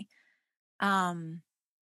wrote to me.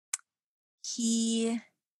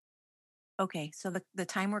 Okay, so the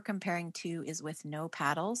time we're comparing to is with no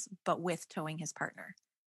paddles, but with towing his partner.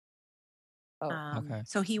 Oh, Okay.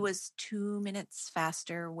 So he was 2 minutes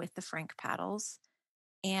faster with the Frank paddles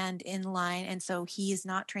and in line. And so he is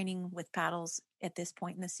not training with paddles at this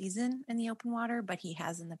point in the season in the open water, but he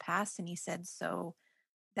has in the past. And he said, so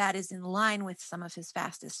that is in line with some of his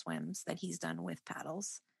fastest swims that he's done with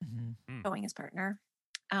paddles, Mm-hmm. towing his partner.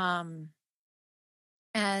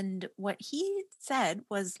 And what he said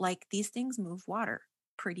was like, these things move water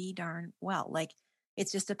pretty darn well. Like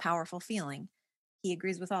it's just a powerful feeling. He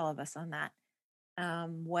agrees with all of us on that.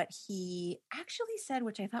 What he actually said,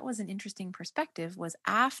 which I thought was an interesting perspective, was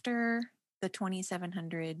after the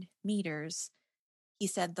 2,700 meters, he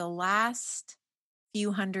said the last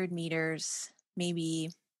few hundred meters, maybe,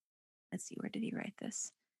 let's see, where did he write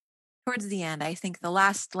this? Towards the end, I think the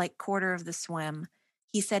last like quarter of the swim,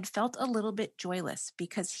 he said felt a little bit joyless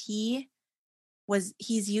because he's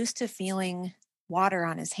used to feeling water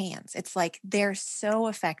on his hands. It's like they're so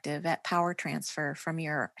effective at power transfer from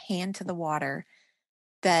your hand to the water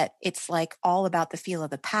that it's like all about the feel of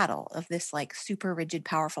the paddle, of this like super rigid,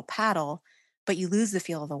 powerful paddle, but you lose the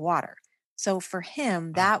feel of the water. So for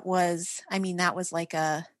him, that was like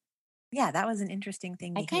that was an interesting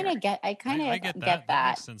thing to I kind hear. of get That that.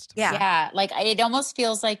 makes sense to me. Yeah. Yeah, like it almost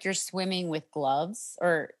feels like you're swimming with gloves,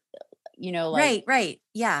 or like Right.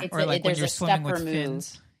 Yeah. It's Or like when there's you're a swimming step with removed.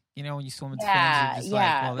 fins. You know, when you swim with fins, Yeah, you're just yeah,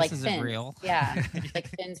 like, well, this isn't fins. real. Yeah, like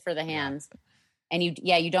fins for the hands, and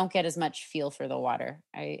you don't get as much feel for the water.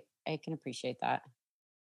 I can appreciate that.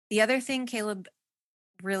 The other thing Caleb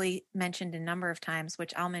really mentioned a number of times,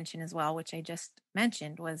 which I'll mention as well, which I just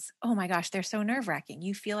mentioned, was, oh my gosh, they're so nerve-wracking.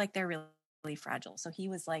 You feel like they're really, really fragile. So he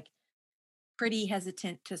was like pretty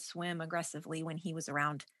hesitant to swim aggressively when he was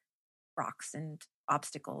around rocks and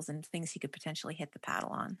obstacles and things he could potentially hit the paddle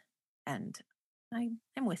on. And I'm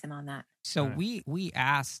with him on that. So Right. we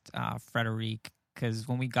asked Frederic, because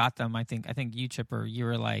when we got them, I think you, Chipper, you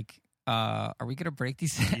were like, are we going to break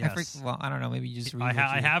these? Yes. Well, I don't know. Maybe you just read I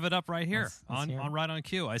what you- have it up right here Let's hear it. on right on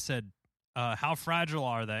cue. I said, how fragile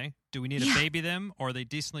are they? Do we need to baby them, or are they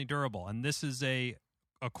decently durable? And this is a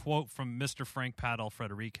quote from Mr. Frank Paddle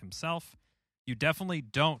Frederic himself. You definitely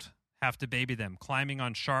don't have to baby them. Climbing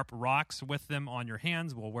on sharp rocks with them on your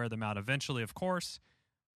hands will wear them out eventually, of course,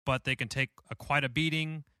 but they can take quite a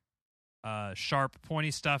beating. Sharp,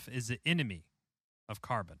 pointy stuff is the enemy of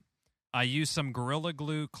carbon. I used some Gorilla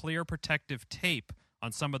Glue clear protective tape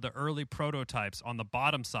on some of the early prototypes on the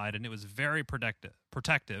bottom side, and it was very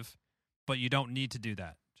protective, but you don't need to do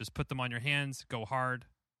that. Just put them on your hands, go hard,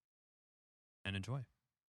 and enjoy.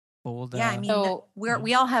 Bold, Yeah, I mean, So-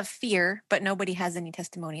 we all have fear, but nobody has any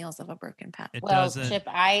testimonials of a broken paddle. It Well, doesn't. Chip,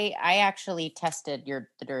 I actually tested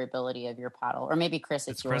the durability of your paddle, or maybe Chris,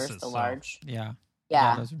 it's yours, Chris's, the so- large. yeah.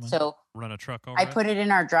 Yeah. those are mine. So Run a truck over I it. put it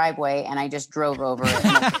in our driveway, and I just drove over it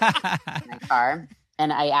in my car,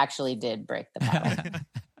 and I actually did break the paddle.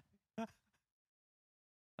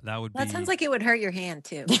 That would be. That sounds like it would hurt your hand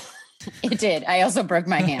too. It did. I also broke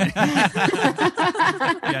my hand.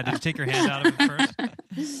 Yeah, did you take your hand out of it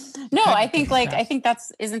first? No, I think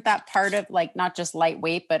isn't that part of like not just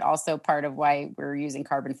lightweight, but also part of why we're using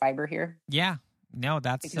carbon fiber here Yeah. No,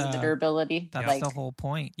 that's because of the durability. that's like, the whole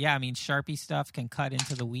point. Yeah, I mean, Sharpie stuff can cut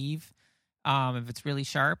into the weave if it's really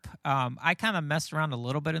sharp. I kind of messed around a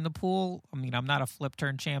little bit in the pool. I mean, I'm not a flip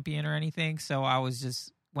turn champion or anything, so I was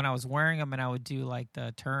just when I was wearing them and I would do like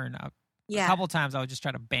the turn. A Yeah, couple times I would just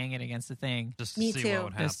try to bang it against the thing Just to Me see too. what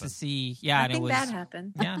would happen. just to see. Yeah, and it nothing was bad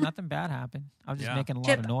happened. yeah, nothing bad happened. I was just Yeah. making a lot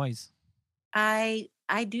Chip, of noise. I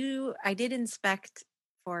did inspect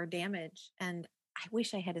for damage, and I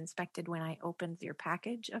wish I had inspected when I opened your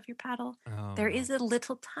package of your paddle. Oh, There no. is a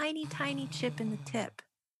little tiny chip in the tip.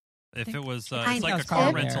 If it was, Tiny it's like a was car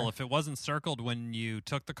probably rental. there. If it wasn't circled when you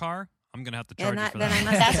took the car, I'm gonna have to Then charge you for then I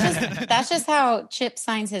that. must that's just how Chip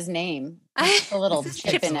signs his name. It's a little This is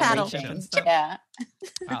chip Chip's and paddle. everything. Chip and Yeah.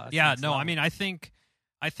 Wow, that's Yeah, next no, I level. mean, I think,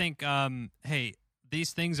 hey,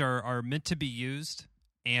 these things are meant to be used,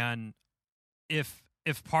 and if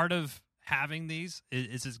part of having these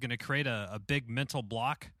is going to create a big mental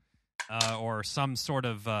block or some sort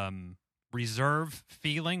of reserve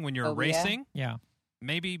feeling when you're Oh, yeah. racing, yeah.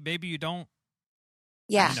 maybe you don't.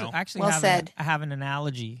 Yeah, You know. Actually, Well said. I have an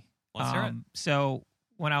analogy. Let's hear it. So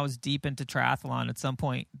when I was deep into triathlon, at some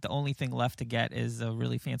point, the only thing left to get is a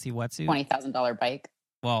really fancy wetsuit. $20,000 bike.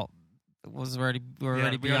 Well, we're already Yeah,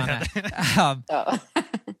 we beyond already that. had Oh.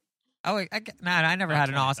 I never Not had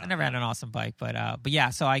an awesome. 20,000. I never had an awesome bike, but yeah.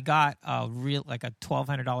 So I got a real like a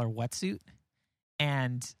 $1,200 wetsuit,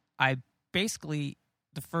 and I basically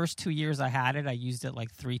the first 2 years I had it, I used it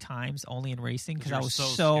like 3 times only in racing because You I were was so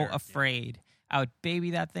so scared. afraid. I would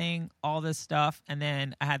baby that thing, all this stuff, and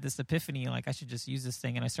then I had this epiphany like I should just use this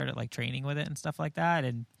thing, and I started like training with it and stuff like that,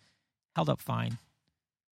 and held up fine.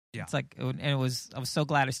 Yeah. It's like, and I was so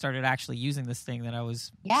glad I started actually using this thing that I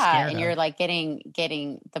was Yeah, scared and of. you're like getting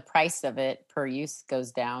the price of it per use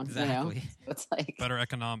goes down. You know, Exactly. so it's like better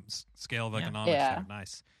scale of Yeah. economics. Yeah. There.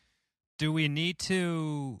 Nice. Do we need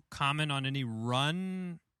to comment on any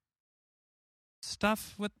run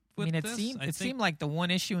stuff with I mean, it this? seemed I it think- seemed like the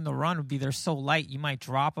one issue in the run would be they're so light you might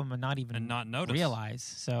drop them and not even and not notice. realize.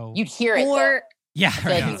 So you'd hear it. or yeah,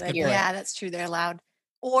 feel right. like That's a you'd good hear point. it. yeah, that's true. They're loud.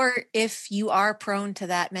 Or if you are prone to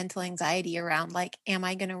that mental anxiety around, like, am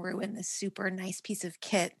I going to ruin this super nice piece of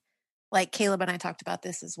kit? Like Caleb and I talked about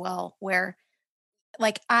this as well, where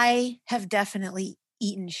like I have definitely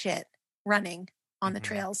eaten shit running on the Mhm.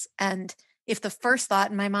 trails. And if the first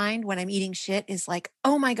thought in my mind when I'm eating shit is like,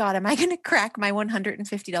 oh my God, am I going to crack my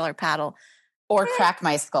 $150 paddle? or crack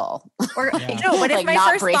my skull. Or Yeah. no, but if Like, my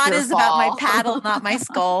not first break thought your is about my fall. paddle, not my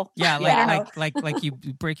skull. Yeah, Yeah. like you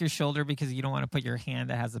break your shoulder because you don't want to put your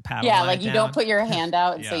hand that has the paddle. Yeah, on like it you down. don't put your hand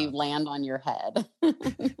out and so Yeah. you land on your head.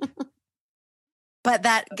 But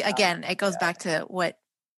that again, it goes back to what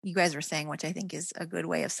you guys were saying, which I think is a good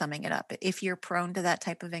way of summing it up. If you're prone to that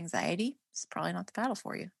type of anxiety, it's probably not the paddle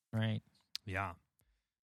for you. right. Yeah.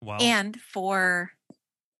 Well, And for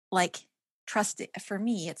like trust, for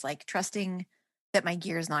me, it's like trusting that my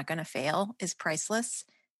gear is not going to fail is priceless.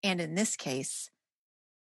 And in this case,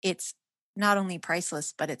 it's not only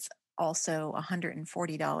priceless, but it's also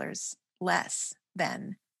 $140 less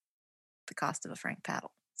than the cost of a Frank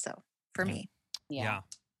paddle. So for Yeah. me, yeah.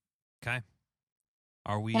 Okay.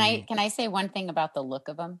 Are we? Can I say one thing about the look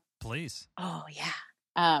of them? Please. oh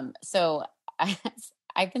yeah. So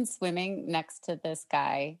I've been swimming next to this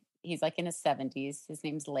guy. He's like in his 70s. His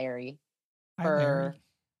name's Larry. Hi, For Larry.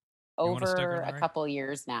 You want a sticker, over a Larry? couple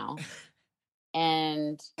years now.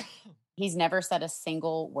 And he's never said a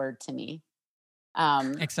single word to me.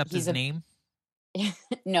 Except he's his name.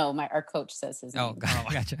 No, our coach says his Oh, name.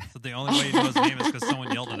 gotcha. So the only way you know his name is because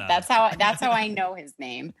someone yelled it at That's him. how I know his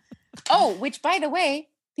name. Oh, which by the way,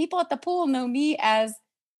 people at the pool know me as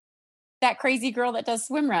that crazy girl that does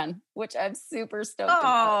swim run, which I'm super stoked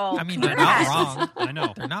about. Oh, I mean, they're not congrats. wrong. I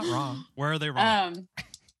know. They're not wrong. Where are they wrong?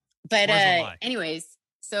 But Where's the lie? anyways,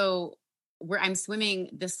 so I'm swimming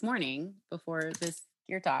this morning before this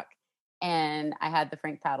gear talk, and I had the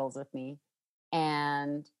Frank paddles with me,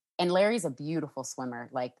 and Larry's a beautiful swimmer,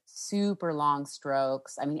 like super long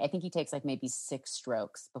strokes. I mean, I think he takes like maybe 6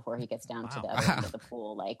 strokes before he gets down to Wow. the other end of the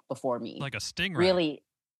pool, like before me. Like a stingray. Really,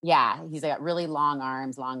 yeah, he's got really long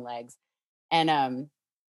arms, long legs, and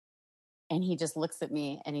he just looks at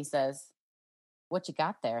me and he says, "What you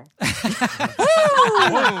got there?"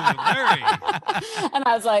 Whoa, Larry. And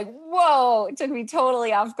I was like, "Whoa!" It took me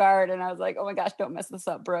totally off guard, and I was like, "Oh my gosh, don't mess this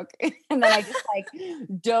up, Brooke." And then I just like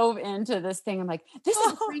dove into this thing. I'm like, "This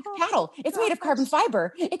is a Frank paddle. It's made of carbon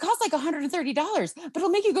fiber. It costs like $130, but it'll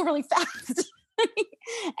make you go really fast."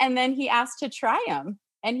 And then he asked to try them,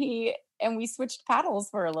 and we switched paddles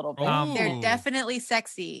for a little bit. They're Ooh. definitely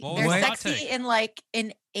sexy. What They're was the hot sexy take? in like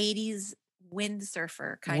an 80s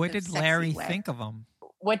windsurfer kind What of did sexy Larry way. think of them?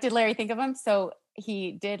 What did Larry think of him? So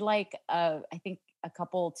he did like I think a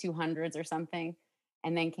couple 200s or something,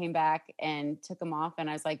 and then came back and took them off. And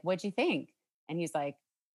I was like, "What'd you think?" And he's like,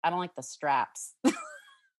 "I don't like the straps."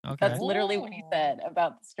 Okay. That's literally what he said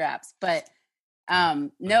about the straps. But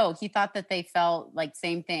no, he thought that they felt like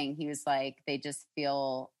same thing. He was like, they just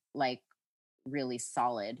feel like really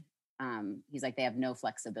solid. He's like, they have no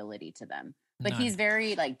flexibility to them. But None. he's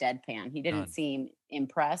very like deadpan. He didn't None. seem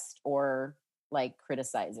impressed or like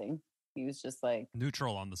criticizing. He was just like,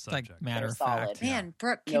 Neutral on the It's like subject. matter of solid. fact. Man,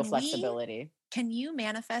 Brooke, no flexibility. can you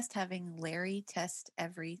manifest having Larry test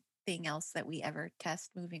everything else that we ever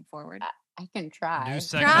test moving forward? I can try. New He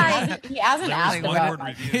segment. hasn't, he hasn't Larry's asked one about word my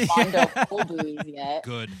reviews. Bondo pull buoys yet.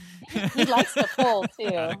 Good. He likes to pull too.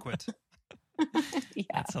 Adequate. Yeah.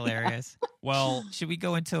 That's hilarious. Well, Should we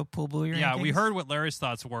go into pool buoy yeah, we rankings? heard what Larry's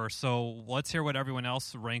thoughts were, so let's hear what everyone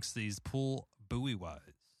else ranks these pool buoy wise.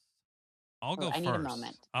 I'll go I first. need a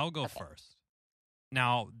moment. I'll go Okay. first.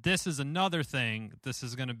 Now, this is another thing. This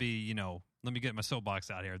is going to be, let me get my soapbox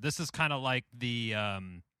out here. This is kind of like the,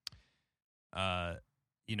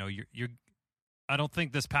 you're. I don't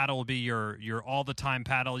think this paddle will be your all the time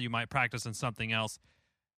paddle. You might practice in something else,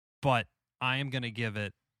 but I am going to give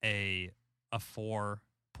it a 4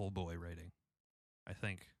 pull buoy rating. I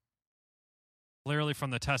think clearly from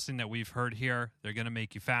the testing that we've heard here, they're going to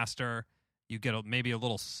make you faster. You get maybe a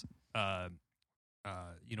little,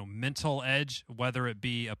 mental edge, whether it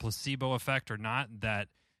be a placebo effect or not, that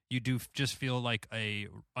you do just feel like a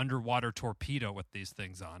underwater torpedo with these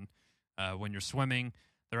things on when you're swimming.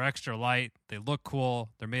 They're extra light. They look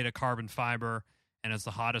cool. They're made of carbon fiber, and it's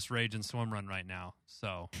the hottest rage in swim run right now.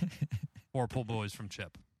 So 4 pull buoys from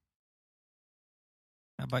Chip,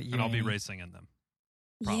 How about you? and I'll be Amy? racing in them.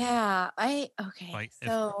 Probably. Yeah, If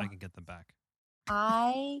so I can get them back.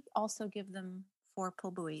 I also give them 4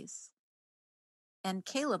 pull buoys. And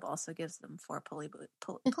Caleb also gives them 4 pulley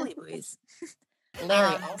buoys.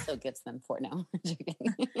 Larry Um, also gets them 4 now.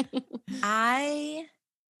 I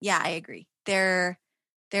agree.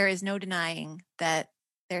 There is no denying that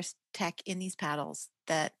there's tech in these paddles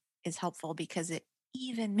that is helpful because it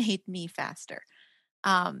even made me faster.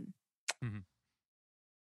 Mhm.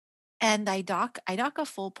 And I dock a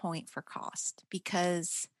full point for cost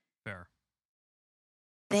because Fair.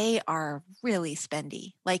 they are really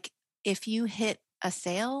spendy. Like if you hit a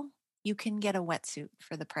sale, you can get a wetsuit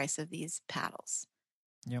for the price of these paddles.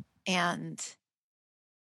 Yep. And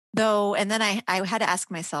then I had to ask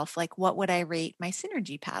myself, like, what would I rate my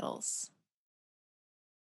Synergy paddles?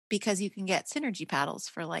 Because you can get Synergy paddles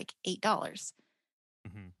for like $8.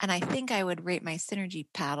 Mm-hmm. And I think I would rate my Synergy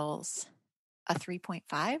paddles a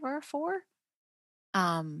 3.5 or a 4.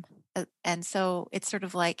 And so it's sort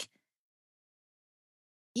of like,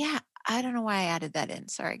 yeah, I don't know why I added that in.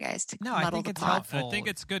 Sorry, guys, to No, I muddle think the it's pot. helpful. I think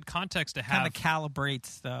it's good context to Kind have. of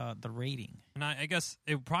calibrates the rating. And I guess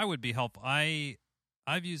it probably would be helpful.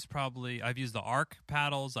 I've used the Arc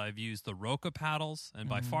paddles. I've used the Roka paddles, and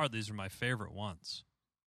by Mhm. far these are my favorite ones.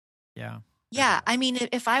 Yeah. Yeah, I mean,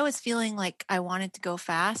 if I was feeling like I wanted to go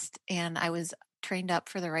fast and I was trained up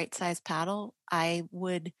for the right size paddle, I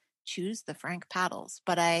would choose the Frank paddles.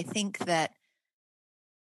 But I think that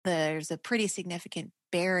there's a pretty significant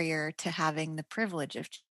barrier to having the privilege of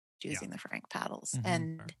choosing the Frank paddles. Mhm.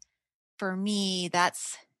 And for me,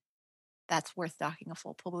 that's worth docking a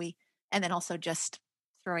full pull buoy. And then also just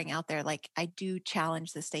throwing out there, like, I do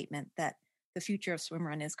challenge the statement that the future of swim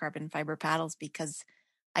run is carbon fiber paddles, because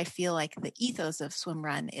I feel like the ethos of swim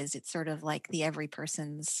run is it's sort of like the every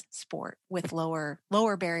person's sport with lower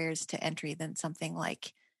barriers to entry than something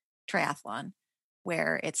like triathlon,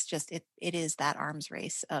 where it's just it is that arms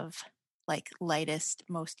race of like lightest,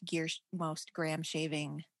 most gram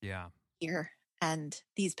shaving Yeah. gear. And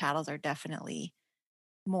these paddles are definitely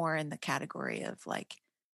more in the category of like,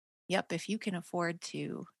 yep, if you can afford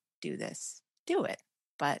to do this, do it.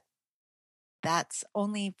 But that's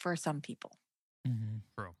only for some people. Mm-hmm.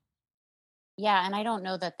 True. Yeah, and I don't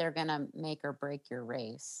know that they're gonna make or break your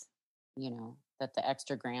race. You know, that the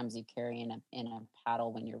extra grams you carry in a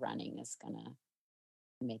paddle when you're running is gonna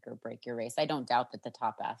make or break your race. I don't doubt that the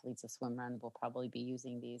top athletes of swim run will probably be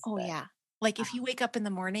using these. Oh, but, yeah. Like if you wake up in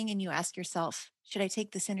the morning and you ask yourself, should I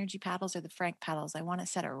take the Synergy paddles or the Frank paddles? I want to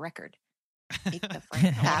set a record. Take the Frank I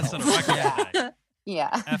want to paddles. set a record today.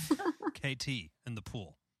 Yeah. FKT in the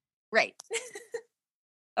pool. Right.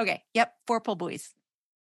 Okay. Yep. 4 pull buoys.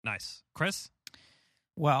 Nice. Chris?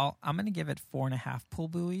 Well, I'm going to give it 4.5 pull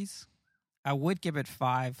buoys. I would give it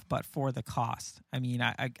 5, but for the cost. I mean,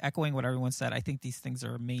 I echoing what everyone said, I think these things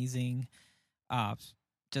are amazing.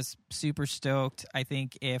 Just super stoked. I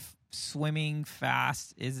think if swimming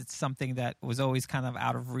fast is something that was always kind of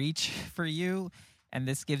out of reach for you, and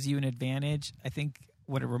this gives you an advantage, I think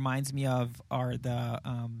what it reminds me of are the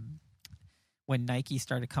when Nike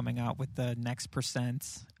started coming out with the Next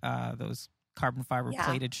Percent, those carbon fiber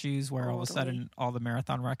plated shoes, where all of a sudden all the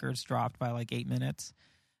marathon records dropped by like 8 minutes.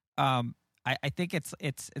 I think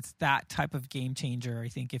it's that type of game changer. I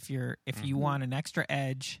think if you want an extra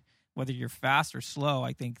edge, whether you're fast or slow,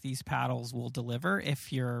 I think these paddles will deliver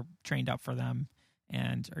if you're trained up for them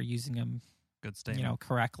and are using them, good statement,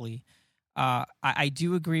 correctly. I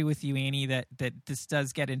do agree with you, Annie, that this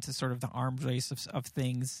does get into sort of the arms race of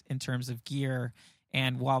things in terms of gear.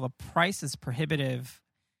 And while the price is prohibitive,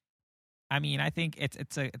 I mean, I think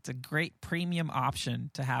it's a great premium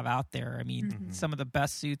option to have out there. I mean, some of the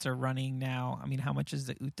best suits are running now. I mean, how much is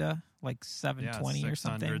the Uta? Like $720 or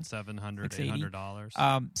something? $700,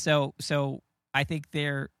 $800. So I think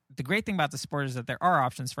the great thing about the sport is that there are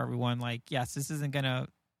options for everyone. Like, yes, this isn't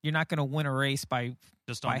you're not gonna win a race by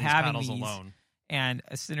having paddles alone. And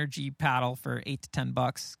a Synergy paddle for $8 to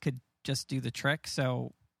 $10 could just do the trick.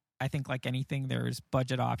 So I think like anything, there's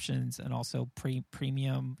budget options and also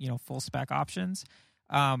premium, full spec options.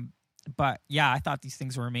 But yeah, I thought these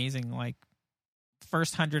things were amazing. Like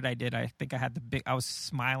first 100 I did, I think I was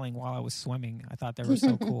smiling while I was swimming. I thought they were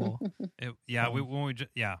so cool.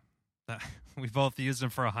 We both used them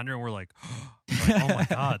for 100 and we're like, oh my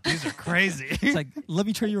God, these are crazy. It's like, let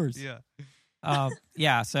me try yours.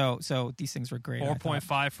 Yeah. So these things were great.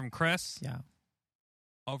 4.5 from Chris. Yeah.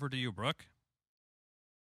 Over to you, Brooke.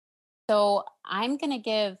 So I'm gonna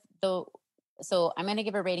give a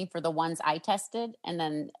rating for the ones I tested, and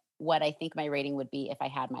then what I think my rating would be if I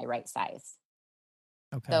had my right size.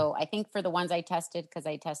 Okay. So I think for the ones I tested, because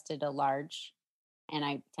I tested a large, and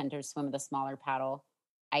I tend to swim with a smaller paddle,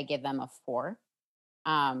 I give them a 4.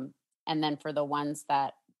 And then for the ones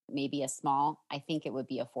that maybe a small, I think it would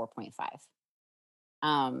be a 4.5.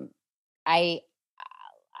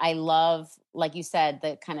 I love, like you said,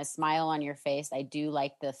 the kind of smile on your face. I do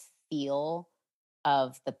like the feel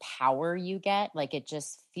of the power you get. Like it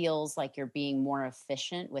just feels like you're being more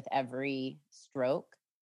efficient with every stroke.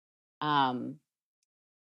 I'm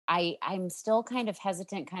still kind of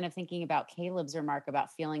hesitant, kind of thinking about Caleb's remark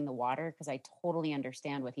about feeling the water, because I totally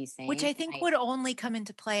understand what he's saying. Which I think would only come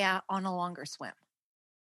into play on a longer swim.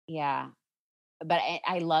 Yeah. But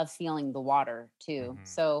I love feeling the water too. Mm-hmm.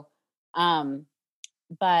 So,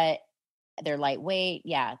 but they're lightweight.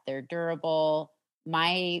 Yeah, they're durable.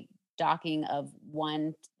 My docking of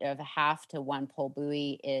 1/2 to 1 pull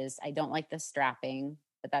buoy is, I don't like the strapping,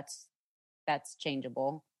 but that's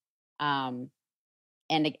changeable. And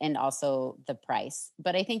also the price.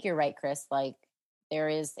 But I think you're right, Chris. Like there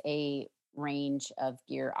is a range of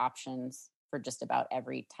gear options for just about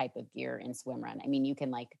every type of gear in swim run. I mean, you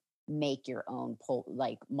can like make your own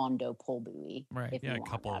Mondo pull buoy, right? If yeah, you a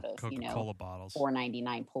couple want, Coca-Cola bottles,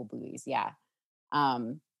 $4.99 pull buoys. Yeah.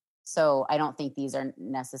 So I don't think these are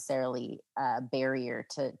necessarily a barrier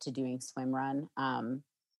to doing swim run.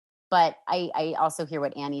 But I also hear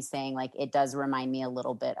what Annie's saying. Like it does remind me a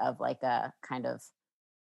little bit of like a kind of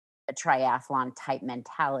a triathlon type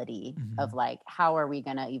mentality of like, how are we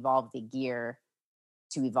going to evolve the gear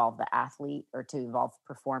to evolve the athlete, or to evolve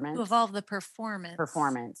performance? To evolve the performance.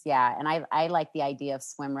 Performance, yeah. And I like the idea of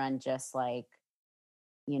swim run just like,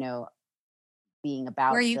 being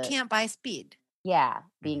about where you can't buy speed. Yeah,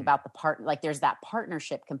 being about the like there's that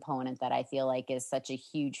partnership component that I feel like is such a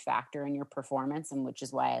huge factor in your performance, and which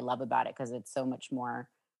is why I love about it, because it's so much more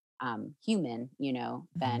human,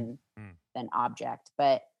 than object.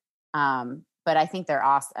 But I think they're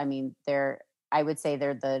awesome. I mean, they're I would say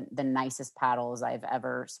they're the nicest paddles I've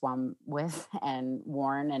ever swum with and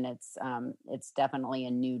worn, and it's definitely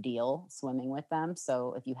a new deal swimming with them.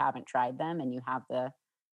 So if you haven't tried them and you have the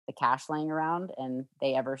cash laying around and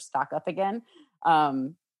they ever stock up again,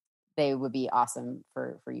 they would be awesome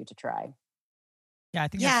for you to try. Yeah, I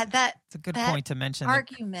think that's a good point to mention.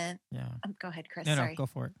 Argument. Yeah. Go ahead, Chris. No, Sorry. Go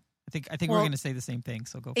for it. I think we're going to say the same thing.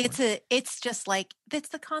 So go for it. It's just like, it's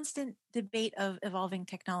the constant debate of evolving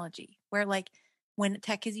technology where like when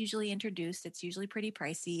tech is usually introduced, it's usually pretty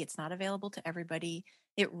pricey. It's not available to everybody.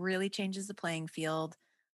 It really changes the playing field.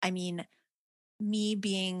 I mean, me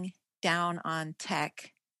being down on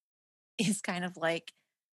tech is kind of like,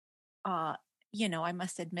 I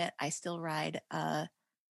must admit, I still ride a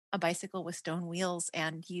bicycle with stone wheels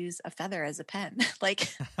and use a feather as a pen.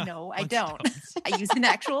 Like, no, I don't. I use an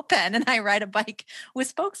actual pen and I ride a bike with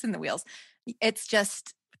spokes in the wheels. It's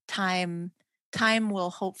just time will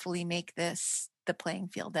hopefully make this the playing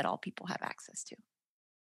field that all people have access to.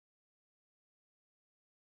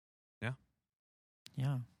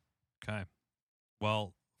 Yeah. Okay.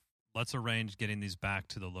 Well, let's arrange getting these back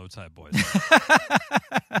to the Low Tide Boys.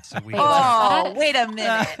 So we wait a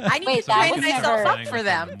minute. I need to train myself up for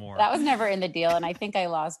them. That was never in the deal, and I think I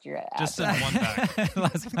lost your address. Just send one back.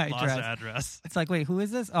 Lost my address. It's like, wait, who is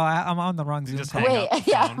this? Oh, I'm on the wrong Zoom. Just call. hang up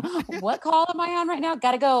the yeah. phone. What call am I on right now?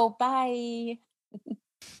 Gotta go. Bye.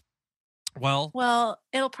 Well,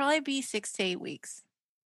 it'll probably be 6 to 8 weeks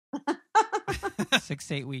 6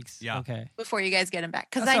 to 8 weeks. Yeah. Okay. before you guys get them back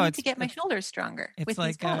because So I need to get my shoulders stronger. It's with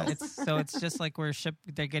like these paddles. it's just like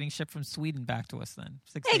they're getting shipped from Sweden back to us then.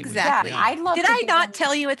 6 to 8 weeks. Exactly. Yeah, I'd love Did to I give not them-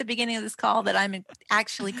 tell you at the beginning of this call that I'm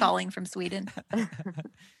actually calling from Sweden?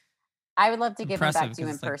 I would love to give them back Impressive, to you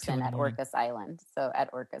in 'cause it's like 2 person in the at morning. Orcas Island. So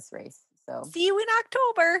at Orcas Race. So See you in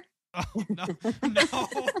October. oh, no.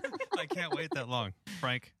 I can't wait that long.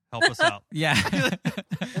 Frank, help us out. Yeah.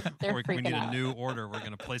 they're we freaking need out. a new order. We're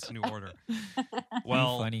going to place a new order. Well,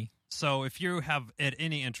 Well, funny. so if you have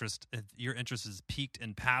any interest, if your interest is peaked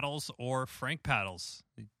in paddles or Frank paddles,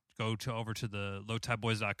 go over to the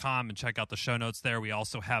lowtideboys.com and check out the show notes there. We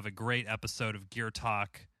also have a great episode of Gear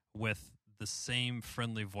Talk with the same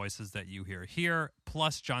friendly voices that you hear here,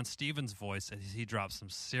 plus John Stevens' voice as he drops some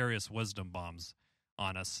serious wisdom bombs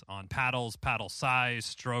on us on paddles, paddle size,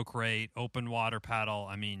 stroke rate, open water paddle.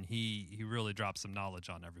 I mean, he really dropped some knowledge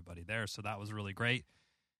on everybody there, so that was really great.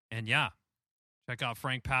 And yeah, check out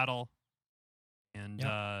Frank Paddle and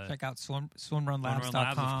Check out Swimrun swimrunlabs.com.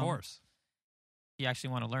 Labs, of course. If you actually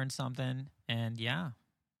want to learn something. And yeah,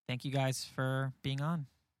 thank you guys for being on.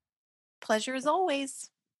 Pleasure as always.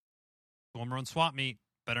 Swimrun Swap Meet.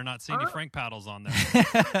 Better not see any Frank paddles on there.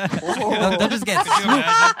 They'll just get Could you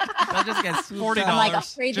imagine? They'll just get swooped $40. up. I'm like, I'll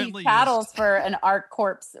trade these Gently paddles used. for an Arc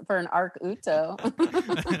Corpse for an Arc Uto.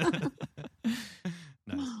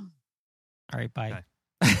 Nice. All right, bye.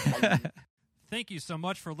 Thank you so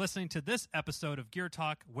much for listening to this episode of Gear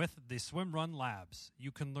Talk with the Swimrun Labs.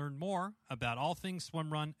 You can learn more about all things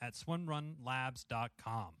swimrun at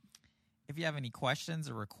swimrunlabs.com. If you have any questions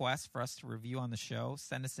or requests for us to review on the show,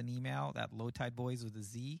 send us an email at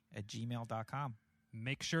lowtideboys@gmail.com.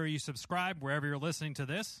 Make sure you subscribe wherever you're listening to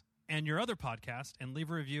this and your other podcast, and leave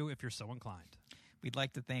a review if you're so inclined. We'd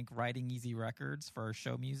like to thank Writing Easy Records for our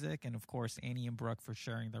show music, and of course, Annie and Brooke for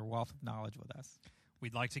sharing their wealth of knowledge with us.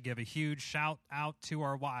 We'd like to give a huge shout out to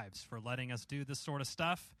our wives for letting us do this sort of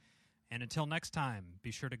stuff. And until next time, be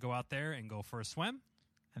sure to go out there and go for a swim,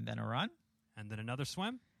 And then a run, and then another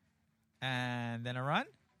swim. and then a run,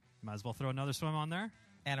 Might as well throw another swim on there,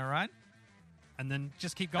 and a run. and then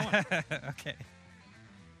just keep going. Okay.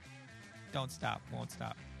 Don't stop. Won't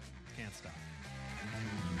stop. Can't stop.